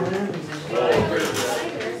ready.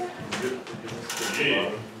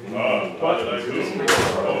 What did I do?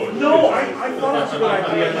 No, I thought it was a good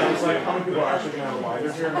idea, and I was like, how many people are actually going to have a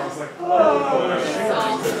binder here? And I was like,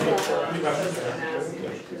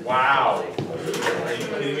 Wow.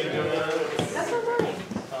 That's not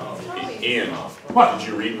mine. Ian, what? Did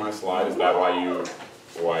you read my slide? Is that why you?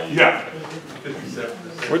 Yeah.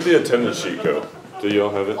 Where'd the attendance sheet go? Do you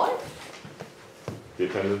all have it? What? The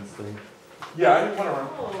attendance thing? Yeah, I didn't want to run.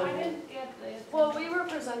 Oh, I didn't get this. Well, we were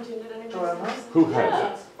presenting. Did anyone see this? Who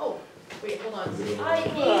has it? Oh, wait, hold on. I ate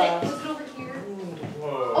it. Was it over here?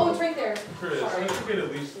 Whoa. Oh, it's right there. Chris, Sorry. you should get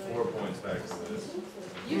at least 4 points back to this.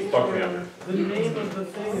 Fuck me up. The name of the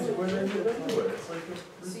thing is where they do it. It's like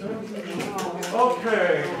a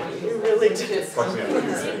Okay. You really did. Fuck me up.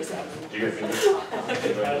 Do you guys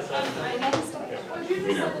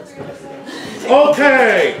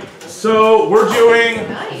Okay, so we're doing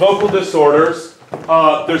vocal disorders.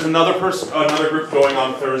 There's another group going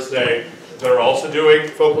on Thursday that are also doing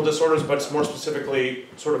vocal disorders, but it's more specifically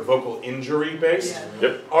sort of vocal injury based.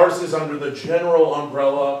 Yep. Ours is under the general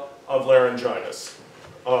umbrella of laryngitis,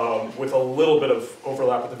 with a little bit of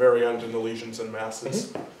overlap at the very end in the lesions and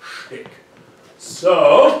masses shtick.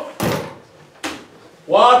 So,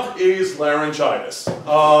 what is laryngitis?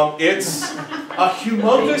 It's a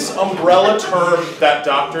humongous umbrella term that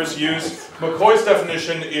doctors use. McCoy's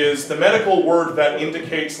definition is the medical word that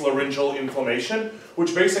indicates laryngeal inflammation,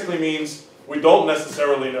 which basically means we don't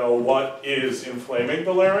necessarily know what is inflaming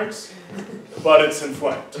the larynx, but it's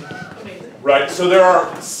inflamed. Right? So there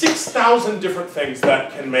are 6,000 different things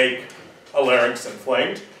that can make a larynx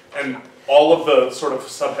inflamed, and all of the sort of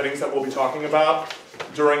subheadings that we'll be talking about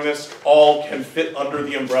during this all can fit under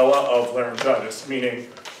the umbrella of laryngitis, meaning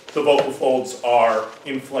the vocal folds are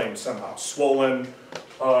inflamed somehow, swollen.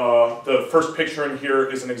 The first picture in here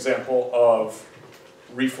is an example of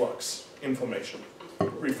reflux inflammation,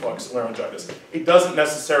 reflux laryngitis. It doesn't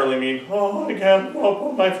necessarily mean, oh, I can't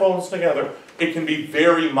put my folds together. It can be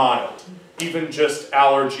very mild, even just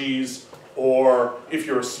allergies, or if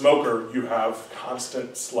you're a smoker, you have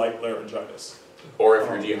constant slight laryngitis. Or if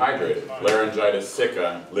you're dehydrated. Laryngitis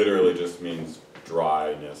sicca literally just means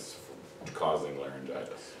dryness causing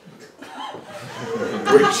laryngitis.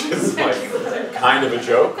 Which is like kind of a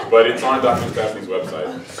joke, but it's on Dr. Stastny's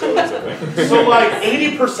website, so it's a thing. So like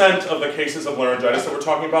 80% of the cases of laryngitis that we're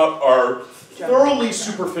talking about are thoroughly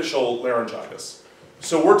superficial laryngitis.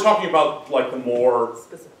 So we're talking about like the more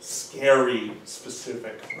scary,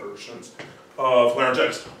 specific versions of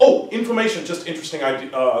laryngitis. Oh, inflammation, just interesting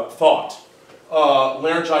thought.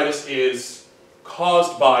 Laryngitis is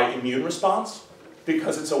caused by immune response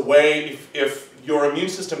because it's a way, if your immune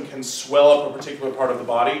system can swell up a particular part of the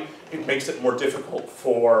body, it makes it more difficult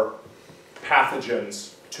for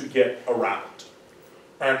pathogens to get around.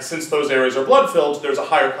 And since those areas are blood-filled, there's a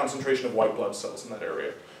higher concentration of white blood cells in that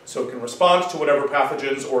area. So it can respond to whatever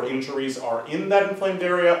pathogens or injuries are in that inflamed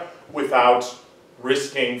area without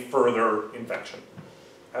risking further infection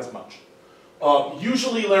as much.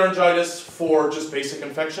 Usually laryngitis for just basic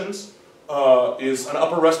infections is an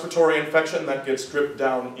upper respiratory infection that gets dripped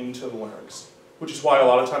down into the larynx, which is why a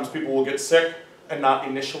lot of times people will get sick and not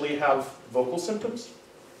initially have vocal symptoms,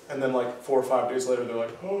 and then like 4 or 5 days later they're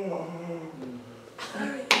like, oh.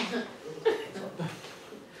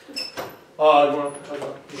 You want to talk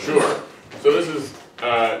about? Sure. So this is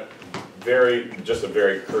just a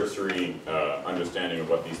very cursory understanding of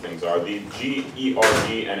what these things are. The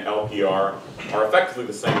GERD and LPR are effectively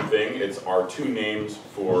the same thing. It's our two names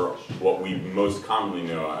for what we most commonly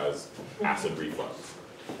know as acid reflux.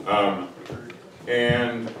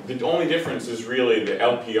 And the only difference is really the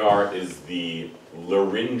LPR is the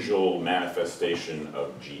laryngeal manifestation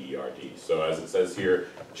of GERD. So as it says here,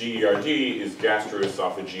 GERD is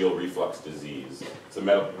gastroesophageal reflux disease. It's a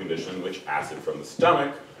medical condition in which acid from the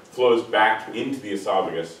stomach flows back into the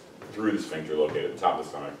esophagus through the sphincter located at the top of the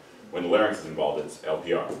stomach. When the larynx is involved, it's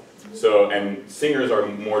LPR. So, and singers are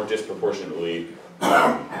more disproportionately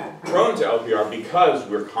prone to LPR because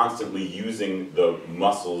we're constantly using the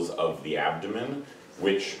muscles of the abdomen,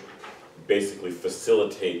 which basically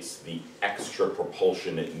facilitates the extra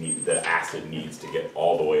propulsion the acid needs to get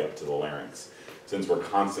all the way up to the larynx. Since we're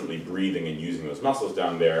constantly breathing and using those muscles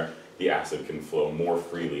down there, the acid can flow more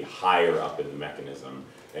freely higher up in the mechanism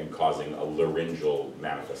and causing a laryngeal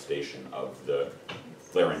manifestation of the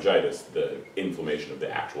laryngitis, the inflammation of the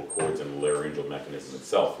actual cords and laryngeal mechanism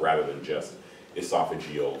itself, rather than just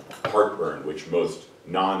esophageal heartburn, which most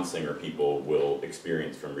non-singer people will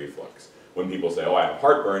experience from reflux. When people say, oh, I have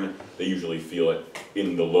heartburn, they usually feel it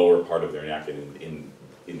in the lower part of their neck and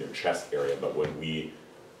in their chest area, but when we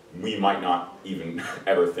might not even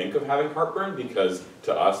ever think of having heartburn, because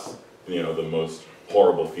to us, you know, the most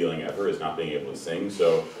horrible feeling ever is not being able to sing.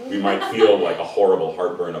 So we might feel like a horrible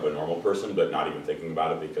heartburn of a normal person, but not even thinking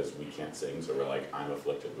about it because we can't sing. So we're like, I'm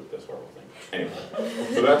afflicted with this horrible thing.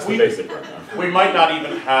 Anyway, so that's the basic rundown. We might not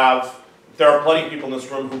even have, there are plenty of people in this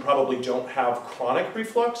room who probably don't have chronic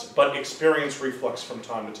reflux, but experience reflux from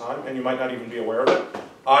time to time, and you might not even be aware of it.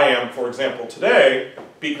 I am, for example, today,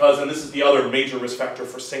 because, and this is the other major risk factor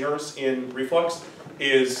for singers in reflux,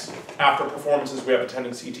 is after performances we have a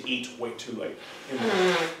tendency to eat way too late.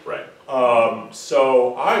 Right.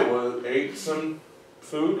 So I ate some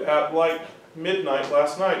food at like midnight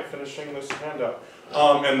last night, finishing this handout,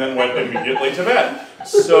 and then went immediately to bed.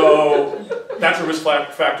 So that's a risk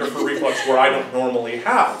factor for reflux where I don't normally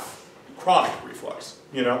have chronic reflux,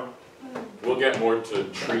 you know? We'll get more to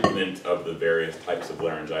treatment of the various types of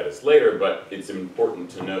laryngitis later, but it's important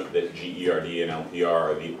to note that GERD and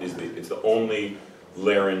LPR it's the only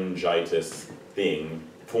laryngitis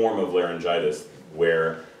form of laryngitis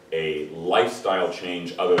where a lifestyle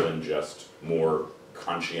change other than just more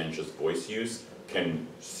conscientious voice use can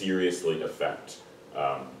seriously affect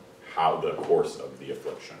how the course of the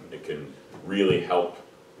affliction. It can really help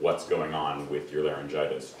what's going on with your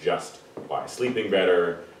laryngitis just by sleeping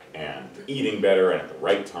better and eating better and at the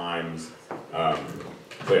right times. So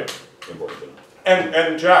yeah, important to know.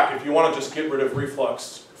 And Jack, if you want to just get rid of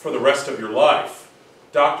reflux for the rest of your life,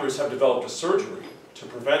 doctors have developed a surgery to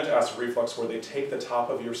prevent acid reflux where they take the top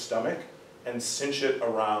of your stomach and cinch it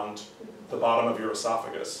around the bottom of your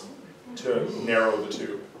esophagus to narrow the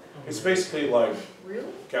tube. It's basically like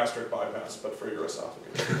gastric bypass, but for your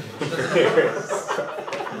esophagus.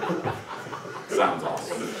 Sounds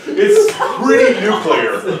awesome. It's pretty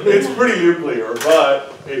nuclear. It's pretty nuclear,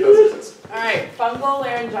 but it does exist. All right, fungal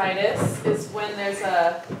laryngitis is when there's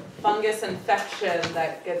a fungus infection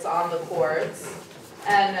that gets on the cords,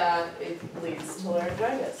 and it leads to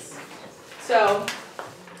laryngitis. So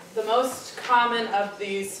the most common of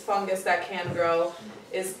these fungus that can grow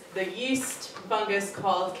is the yeast fungus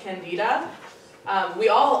called Candida.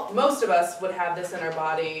 Most of us would have this in our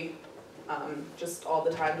body just all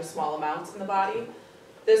the time, just small amounts in the body.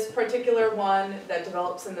 This particular one that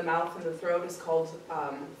develops in the mouth and the throat is called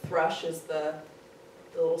thrush, is the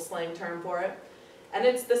little slang term for it. And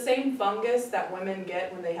it's the same fungus that women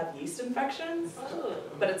get when they have yeast infections,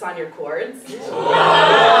 but it's on your cords. Yeah.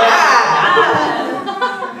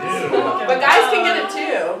 But guys can get it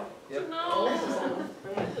too.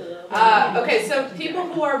 Okay, so people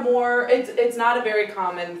who are more, it's not a very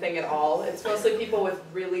common thing at all. It's mostly people with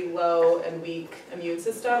really low and weak immune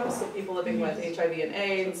systems, so people living with HIV and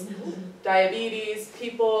AIDS, diabetes,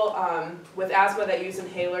 people with asthma that use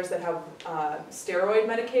inhalers that have steroid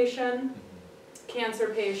medication, cancer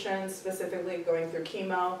patients, specifically going through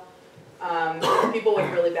chemo, people with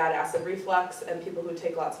really bad acid reflux, and people who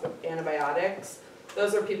take lots of antibiotics.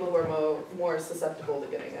 Those are people who are more susceptible to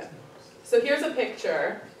getting it. So here's a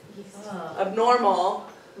picture of normal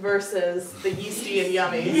versus the yeasty and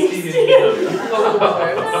yummy.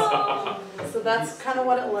 So that's kind of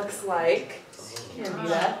what it looks like.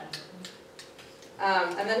 Candida.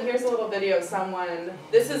 And then here's a little video of someone.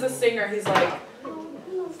 This is a singer. He's like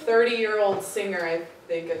 30-year-old singer, I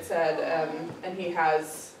think it said, and he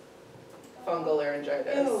has fungal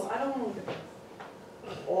laryngitis. Ew, I don't want to.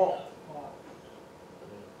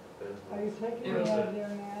 Are you taking it out of there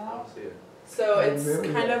now? So it's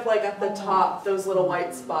kind of like at the top, those little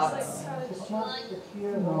white spots.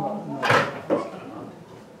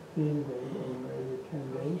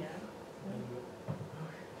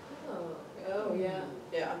 Oh, yeah.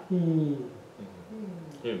 Yeah. You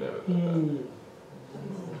never did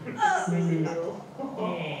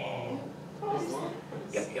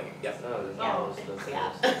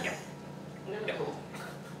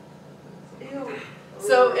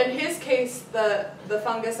So in his case, the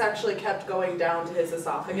fungus actually kept going down to his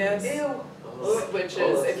esophagus, which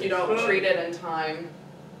is, if you don't treat it in time,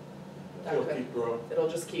 it'll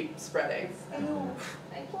just keep spreading.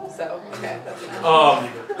 So, okay, that's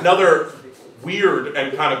enough. Another weird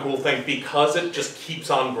and kind of cool thing, because it just keeps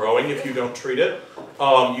on growing if you don't treat it,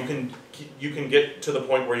 you can get to the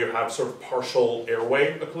point where you have sort of partial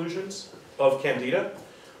airway occlusions of Candida.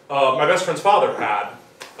 My best friend's father had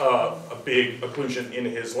a big occlusion in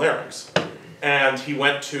his larynx, and he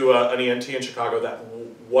went to an ENT in Chicago that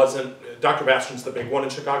wasn't, Dr. Bastian's the big one in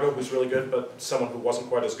Chicago who's really good, but someone who wasn't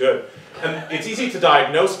quite as good. And it's easy to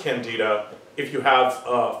diagnose Candida if you have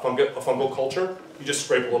a fungal culture. You just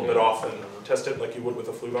scrape a little bit off and test it like you would with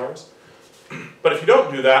a flu virus. But if you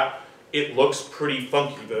don't do that, it looks pretty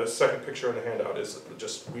funky. The second picture in the handout is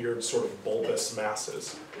just weird sort of bulbous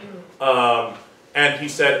masses. And he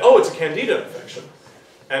said, oh, it's a Candida infection.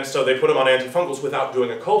 And so they put him on antifungals without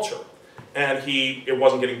doing a culture. And it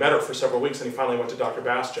wasn't getting better for several weeks, and he finally went to Dr.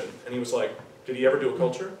 Bastian. And he was like, did he ever do a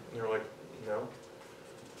culture? And they were like, no.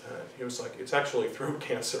 He was like, it's actually throat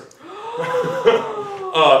cancer.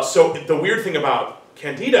 So the weird thing about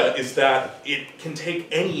Candida is that it can take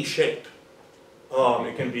any shape.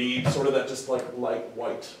 It can be sort of that just like light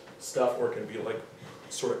white stuff, or it can be like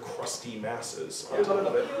sort of crusty masses on top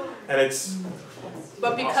of it. And it's...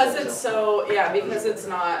 But because it's so, because it's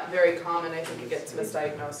not very common, I think it gets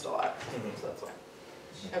misdiagnosed a lot. So that's why.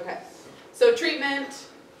 Okay. So treatment,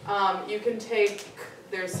 you can take,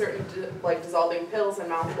 there's certain like dissolving pills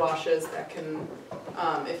and mouthwashes that can,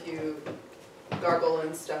 if you gargle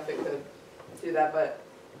and stuff, it could do that, but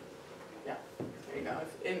yeah, there you go.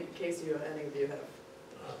 In case any of you have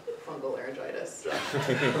fungal laryngitis.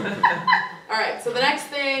 All right, so the next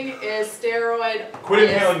thing is steroid. Quit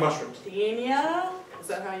inhaling mushrooms. Myasthenia? Is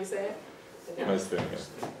that how you say it?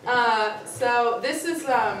 Myasthenia. So this is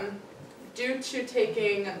due to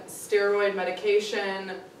taking steroid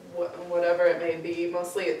medication, whatever it may be.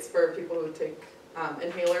 Mostly it's for people who take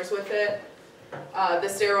inhalers with it. The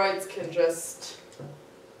steroids can just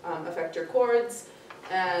affect your chords,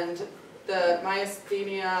 and the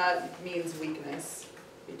myasthenia means weakness,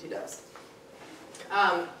 BT dubs.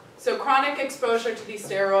 So chronic exposure to these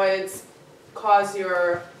steroids cause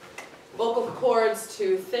your vocal cords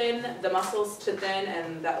to thin, the muscles to thin,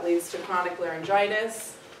 and that leads to chronic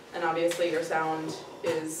laryngitis, and obviously your sound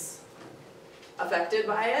is affected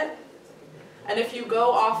by it. And if you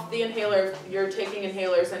go off the inhaler, you're taking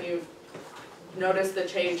inhalers and you notice the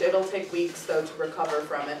change, it'll take weeks though to recover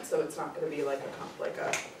from it, so it's not going to be like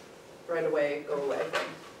a right away, go away thing.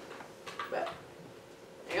 But,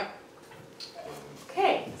 yeah.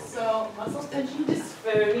 Okay, so muscle tension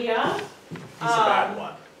dysphonia. He's a bad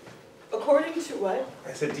one. According to what?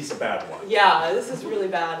 I said he's a bad one. Yeah, this is really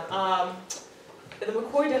bad. The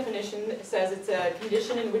McCoy definition says it's a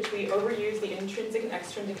condition in which we overuse the intrinsic and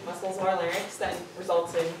extrinsic muscles of our larynx that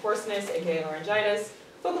results in hoarseness, aka laryngitis,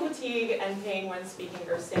 vocal fatigue, and pain when speaking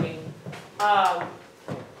or singing.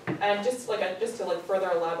 And just to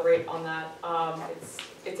further elaborate on that,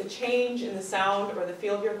 it's a change in the sound or the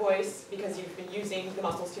feel of your voice because you've been using the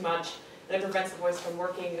muscles too much, and it prevents the voice from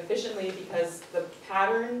working efficiently because the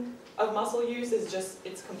pattern of muscle use is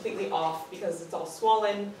it's completely off because it's all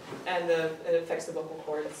swollen and it affects the vocal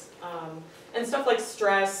cords. And stuff like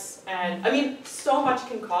stress and, I mean, so much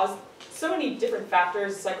can cause, so many different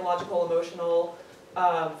factors, psychological, emotional,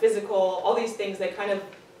 physical, all these things, it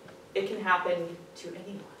can happen to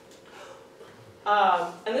anyone.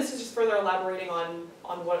 And this is just further elaborating on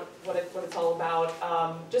what it's all about.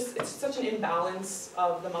 It's such an imbalance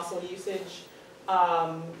of the muscle usage.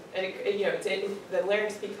 And the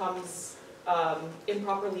larynx becomes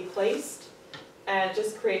improperly placed, and it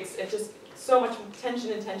just creates so much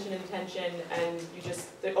tension, and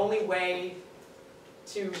the only way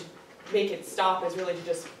to make it stop is really to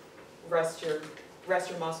just rest your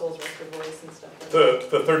muscles, rest your voice and stuff like that.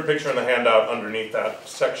 The third picture in the handout underneath that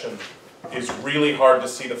section is really hard to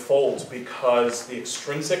see the folds because the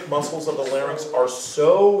extrinsic muscles of the larynx are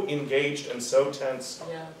so engaged and so tense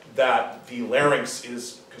that the larynx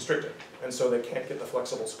is constricted, and so they can't get the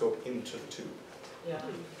flexible scope into the tube. Yeah.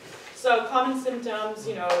 So common symptoms,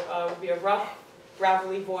 would be a rough,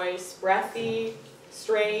 gravelly voice, breathy,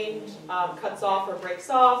 strained, cuts off or breaks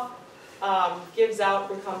off, gives out,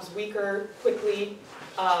 becomes weaker quickly,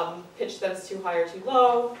 pitch that is too high or too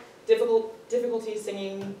low, difficulty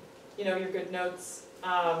singing, your good notes,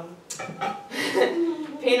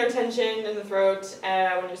 pain or tension in the throat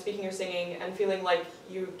when you're speaking or singing, and feeling like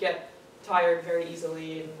you get tired very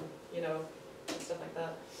easily, and stuff like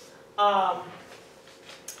that.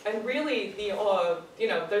 And really,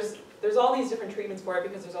 there's all these different treatments for it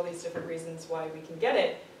because there's all these different reasons why we can get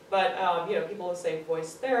it. But people will say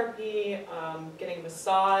voice therapy, getting a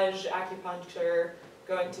massage, acupuncture,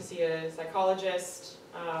 going to see a psychologist,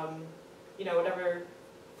 whatever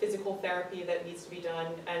physical therapy that needs to be done.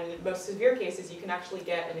 And in most severe cases, you can actually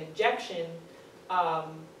get an injection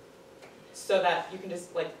so that you can just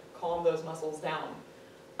calm those muscles down.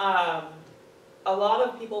 A lot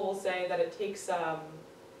of people will say that it takes,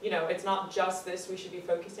 it's not just this we should be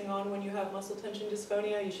focusing on when you have muscle tension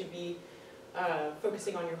dysphonia. You should be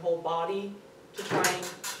focusing on your whole body to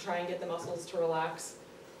try and get the muscles to relax,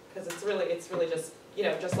 because it's really just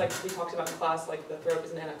just like we talked about in class, like the throat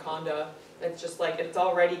is an anaconda. It's just it's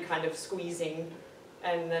already kind of squeezing,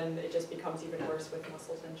 and then it just becomes even worse with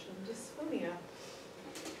muscle tension dysphonia.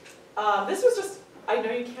 This was just, I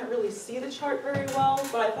know you can't really see the chart very well,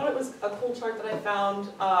 but I thought it was a cool chart that I found.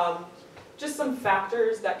 Just some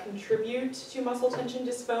factors that contribute to muscle tension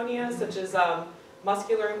dysphonia, such as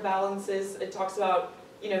muscular imbalances. It talks about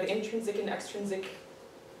the intrinsic and extrinsic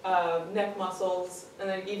neck muscles, and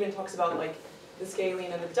then it even talks about the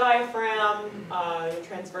scalene and the diaphragm, your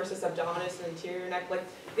transversus abdominis and anterior neck.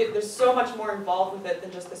 There's so much more involved with it than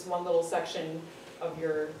just this one little section of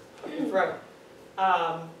your throat.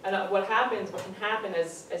 And what can happen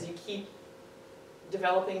as you keep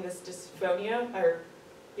developing this dysphonia, or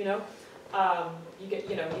you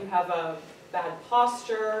have a bad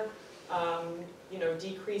posture,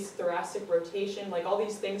 decreased thoracic rotation, all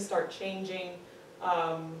these things start changing.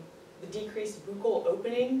 The decreased buccal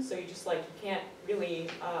opening, so you can't really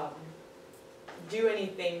do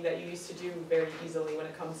anything that you used to do very easily when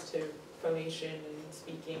it comes to phonation and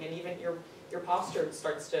speaking, and even your posture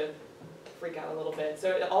starts to freak out a little bit.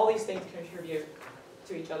 So all these things contribute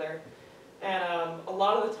to each other. And a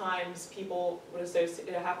lot of the times people would associate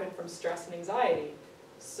it happen from stress and anxiety.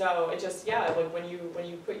 So it just, when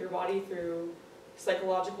you put your body through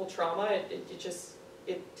psychological trauma,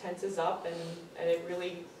 it tenses up, and it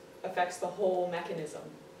really affects the whole mechanism.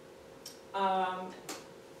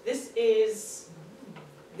 This is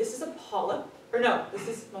a polyp. Or no, this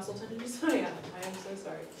is muscle tendon dysphonia. I am so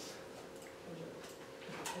sorry.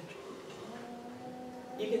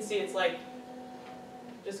 You can see it's like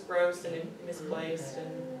just gross and misplaced and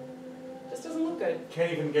just doesn't look good.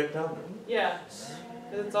 Can't even get down there. Yeah, 'cause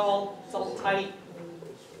it's all tight and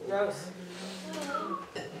gross.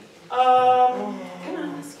 Come on,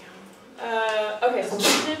 let's go. Okay, so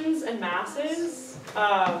lesions and masses.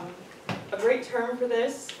 A great term for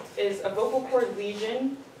this is a vocal cord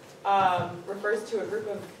lesion. Refers to a group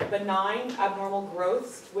of benign abnormal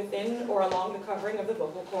growths within or along the covering of the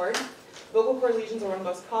vocal cord. Vocal cord lesions are one of the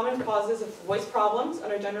most common causes of voice problems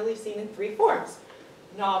and are generally seen in 3 forms: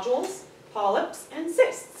 nodules, polyps, and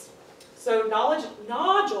cysts. So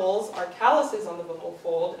nodules are calluses on the vocal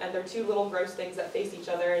fold, and they're 2 little gross things that face each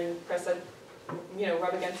other and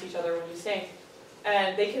rub against each other when you sing.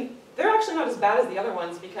 And they're actually not as bad as the other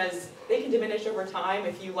ones because they can diminish over time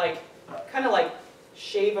if you kind of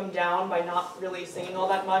shave them down by not really singing all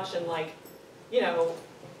that much and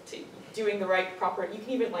doing the right proper. You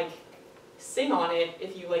can even sing on it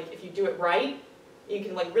if you do it right. You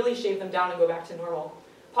can really shave them down and go back to normal.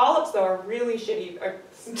 Polyps though are really shitty.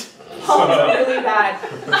 Polyps are really bad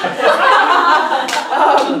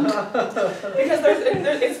because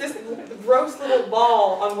it's this gross little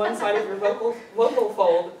ball on one side of your vocal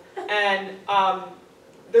fold, and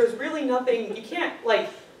there's really nothing. You can't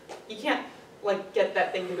get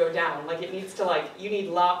that thing to go down. It needs to you need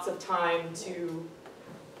lots of time to,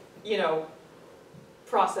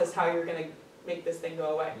 process how you're gonna make this thing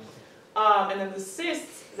go away. And then the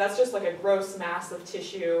cysts, that's just a gross mass of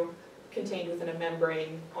tissue contained within a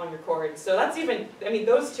membrane on your cord. So that's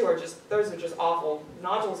those two are just awful.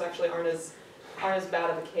 Nodules actually aren't as bad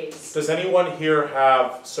of a case. Does anyone here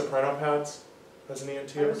have soprano pads? Has an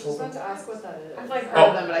ENT ever told them? I was just about to ask what that is. I've heard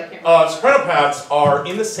of them, but I can't remember. Soprano pads are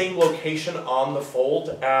in the same location on the fold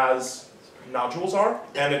as nodules are,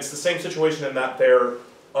 and it's the same situation in that there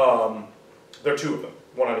are 2 of them,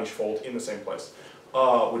 one on each fold in the same place,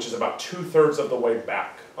 which is about 2/3 of the way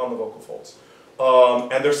back on the vocal folds.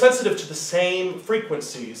 And they're sensitive to the same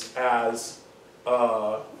frequencies as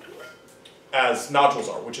nodules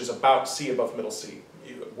are, which is about C above middle C,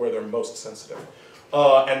 where they're most sensitive.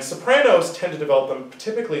 And sopranos tend to develop them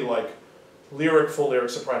typically full lyric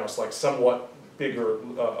sopranos, somewhat bigger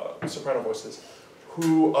soprano voices,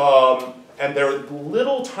 who, and they're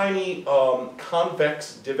little tiny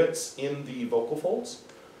convex divots in the vocal folds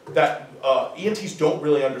that ENTs don't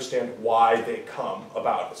really understand why they come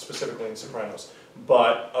about, specifically in sopranos.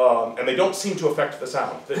 But, and they don't seem to affect the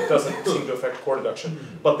sound. It doesn't seem to affect chord reduction,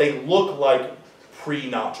 but they look like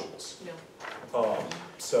pre-nodules. Yeah.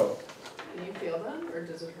 So. Do you feel them, or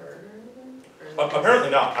does it hurt or anything? Apparently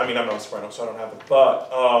not. I'm not a soprano, so I don't have them. But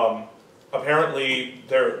apparently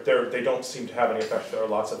they don't seem to have any effect. There are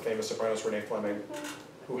lots of famous sopranos, Renee Fleming,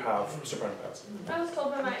 who have soprano pads. I was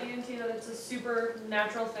told by my ENT that it's a super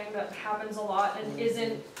natural thing that happens a lot and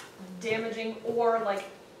isn't damaging or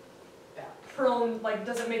prone,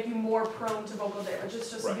 doesn't make you more prone to vocal damage.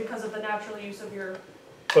 It's just because of the natural use of your.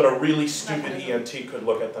 But a really stupid ENT could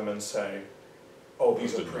look at them and say, "Oh,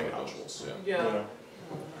 these are pre-nodules." Yeah.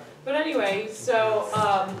 But anyway, so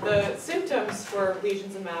the symptoms for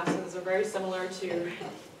lesions and masses are very similar to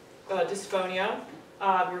dysphonia.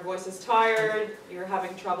 Your voice is tired, you're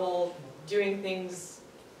having trouble doing things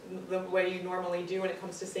the way you normally do when it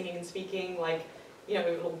comes to singing and speaking,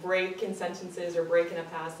 it'll break in sentences or break in a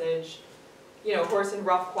passage, hoarse and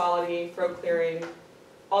rough quality, throat clearing,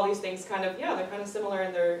 all these things they're kind of similar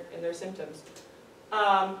in their symptoms.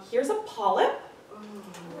 Here's a polyp.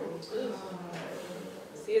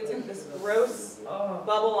 See, it's this gross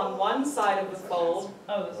bubble on one side of the fold,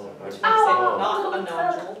 which makes it not a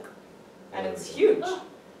nodule, and it's huge.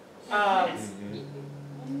 Oh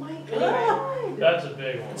my god! That's a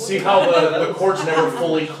big one. See how the cord's never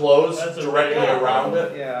fully closed directly around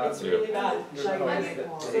it? Yeah. It's really bad. So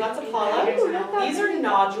that's a polyp. These are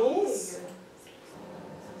nodules.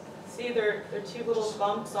 See, they're 2 little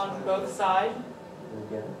bumps on both sides.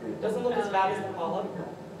 Doesn't look as bad as the polyp.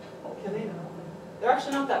 They're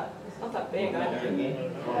actually not that big either.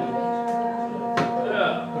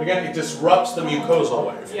 But again, it disrupts the mucosal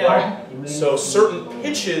wave, right? So certain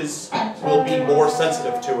pitches will be more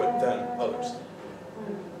sensitive to it than others.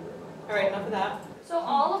 All right, enough of that. So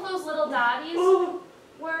all of those little daddies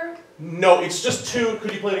were. No, it's just 2.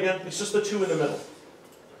 Could you play it again? It's just the 2 in the middle.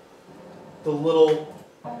 The little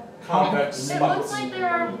convex It spots. looks like there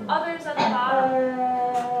are others at the bottom.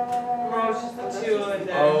 Oh, it's just the 2 in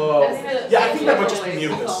there. Oh, yeah, I think that might just be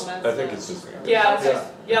mucus. I think it's just. Yeah,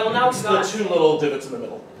 well now it's It's the not. 2 little divots in the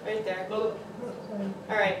middle. Right there.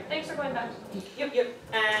 All right. Thanks for going back. Yep.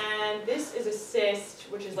 And this is a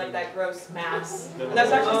cyst, which is like that gross mass. And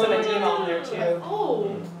there's actually some edema on there too.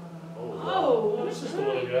 Oh. This is the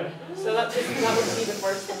little guy. So that would be even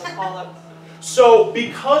worse than the polyp. So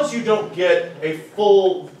because you don't get a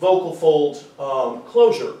full vocal fold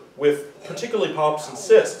closure with particularly polyps and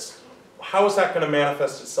cysts, how is that going to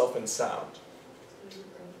manifest itself in sound?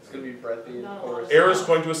 It's going to be breathy, of course. Air is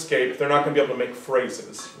going to escape. They're not going to be able to make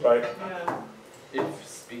phrases, right? Yeah. If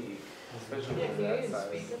speak, especially with that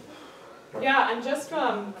size. Yeah, and just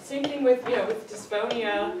same thing with with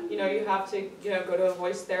dysphonia. You have to go to a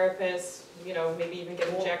voice therapist. Maybe even get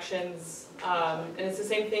injections. And it's the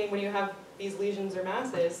same thing when you have these lesions or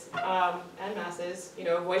masses and masses.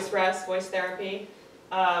 Voice rest, voice therapy.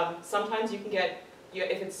 Sometimes you can get.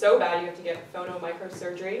 If it's so bad, you have to get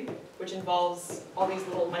phonomicrosurgery, which involves all these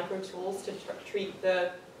little micro tools to treat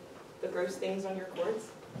the gross things on your cords.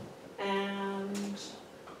 And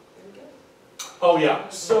there we go. Oh yeah,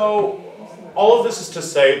 so all of this is to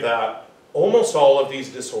say that almost all of these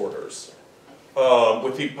disorders,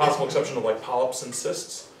 with the possible exception of like polyps and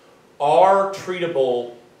cysts, are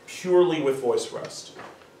treatable purely with voice rest.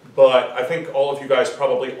 But I think all of you guys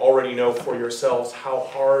probably already know for yourselves how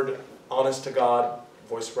hard, honest to God,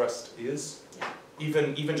 voice rest is.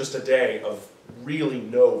 Even just a day of really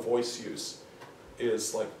no voice use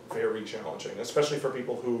is like very challenging, especially for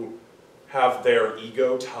people who have their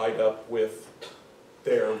ego tied up with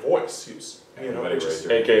their voice use. Everybody raise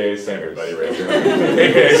your AKA singers. Everybody raise your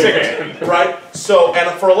AKA singers, right? So, and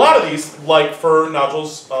for a lot of these, like for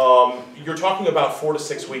nodules, you're talking about 4 to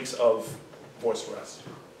 6 weeks of voice rest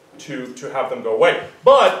to have them go away.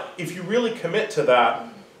 But if you really commit to that,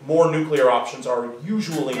 more nuclear options are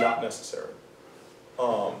usually not necessary.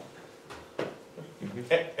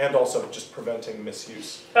 And also just preventing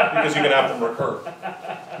misuse, because you can have them recur.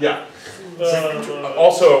 Yeah.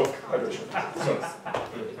 Also, hydration.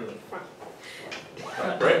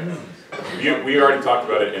 Right. We already talked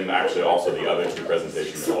about it in actually also the other two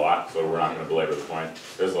presentations a lot, so we're not going to belabor the point.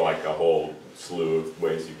 There's like a whole slew of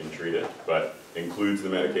ways you can treat it, but includes the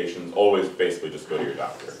medications. Always basically just go to your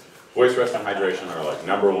doctor. Voice rest and hydration are like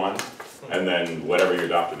 #1, and then whatever your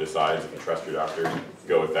doctor decides, if you trust your doctor,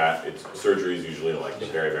 go with that. Surgery is usually like the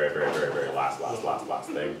very last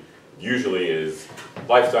thing. Usually is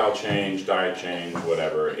lifestyle change, diet change,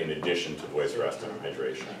 whatever, in addition to voice rest and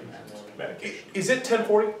hydration and medication. Is it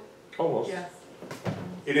 1040? Almost. Yes.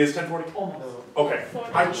 It is 1040? Almost. Okay.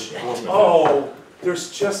 Oh, there's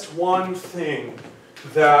just one thing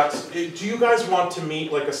that, do you guys want to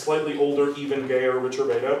meet like a slightly older, even gayer Richard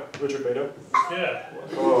Beto? Yeah.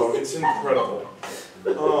 Oh, it's incredible.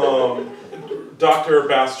 Dr.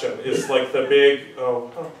 Bastian is like the big,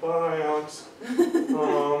 bye Alex.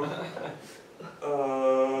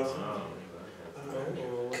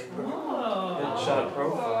 Headshot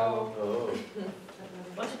profile.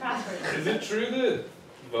 What's your password? Is it true that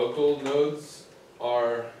vocal nodes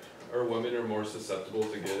women are more susceptible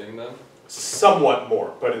to getting them? Somewhat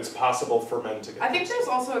more, but it's possible for men to get I think there's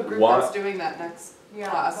also a group What? that's doing that next Yeah.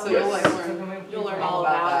 class, so Yes. you'll learn all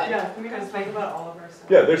about that. Yeah, can we just think about all of our stuff?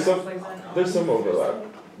 Yeah, there's some overlap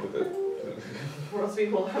with it. Most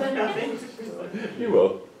people have nothing. You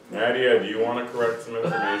will. Nadia, do you want to correct some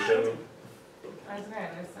information?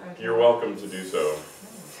 You're welcome to do so.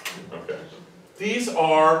 Okay. These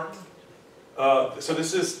are, so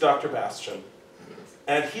this is Dr. Bastian,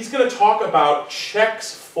 and he's going to talk about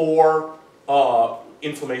checks for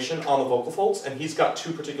inflammation on the vocal folds, and he's got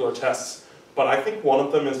 2 particular tests, but I think one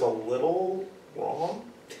of them is a little wrong.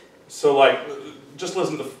 So like, just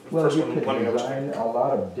listen to the first one. Well, Let me we know could what you think. design a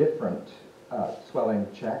lot of different swelling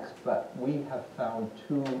checks, but we have found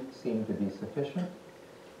 2 seem to be sufficient.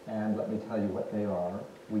 And let me tell you what they are.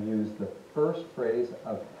 We use the first phrase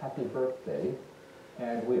of happy birthday,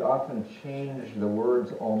 and we often change the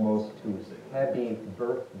words almost to happy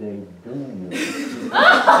birthday do you. Easier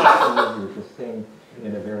to sing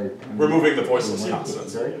in a very... Removing the voiceless It's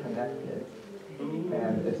consonants. very connected.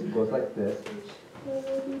 And it goes like this.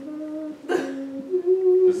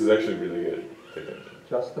 This is actually really good. Take it.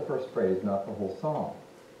 Just the first phrase, not the whole song.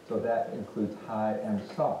 So that includes high and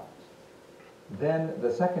soft. Then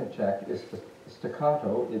the second check is the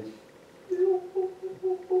staccato. It's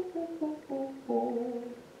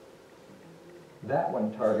that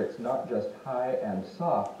one targets not just high and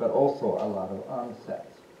soft, but also a lot of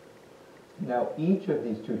onsets. Now each of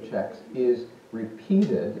these 2 checks is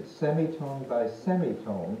repeated semitone by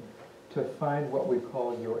semitone to find what we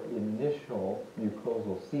call your initial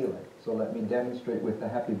mucosal ceiling. So let me demonstrate with the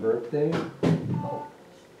happy birthday.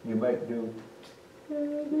 You might do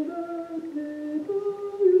happy birthday to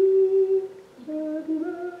you,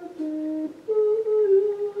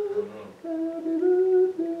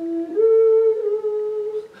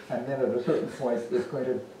 is going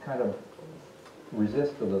to kind of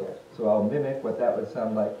resist a little. So I'll mimic what that would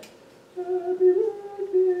sound like.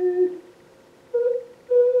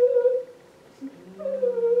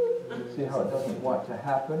 See how it doesn't want to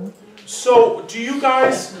happen? So, do you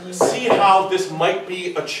guys see how this might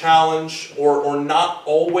be a challenge or not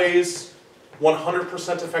always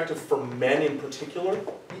 100% effective for men in particular?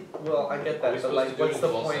 Well, I get that, but like, what's the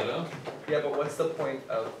point? Yeah, but what's the point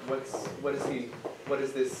of, what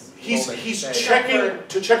is this He's saying? checking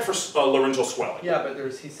to check for laryngeal swelling. Yeah, but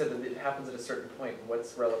he said that it happens at a certain point.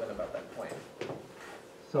 What's relevant about that point?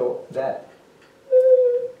 So that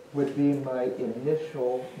would be my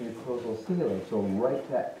initial mucosal sealing. So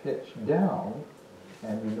write that pitch down,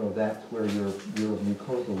 and you know that's where your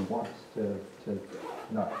mucosal wants to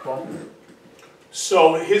not fluttery.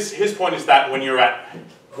 So his point is that when you're at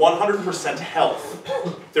 100% health,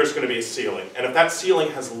 there's going to be a ceiling. And if that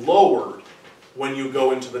ceiling has lowered when you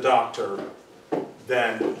go into the doctor,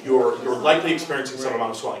 then you're likely experiencing some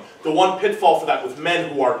amount of swelling. The one pitfall for that with men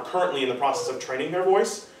who are currently in the process of training their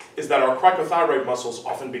voice is that our cricothyroid muscles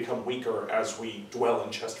often become weaker as we dwell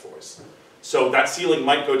in chest voice. So that ceiling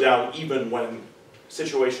might go down even when the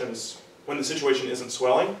situation isn't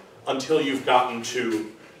swelling, until you've gotten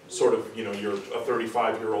to sort of, you know, you're a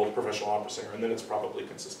 35-year-old professional opera singer, and then it's probably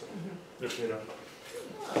consistent. You know.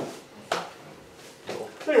 Cool.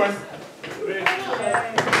 Anyway.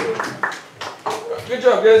 Good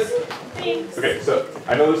job, guys. Thanks. Okay, so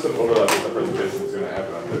I know there's some overlap with the presentation that's going to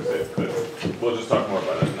happen on Thursday, but we'll just talk more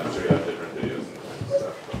about it, and I'm sure you have different videos and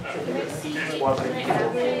stuff.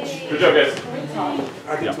 Good job, guys.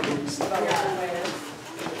 Average. Yeah.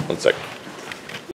 1 second.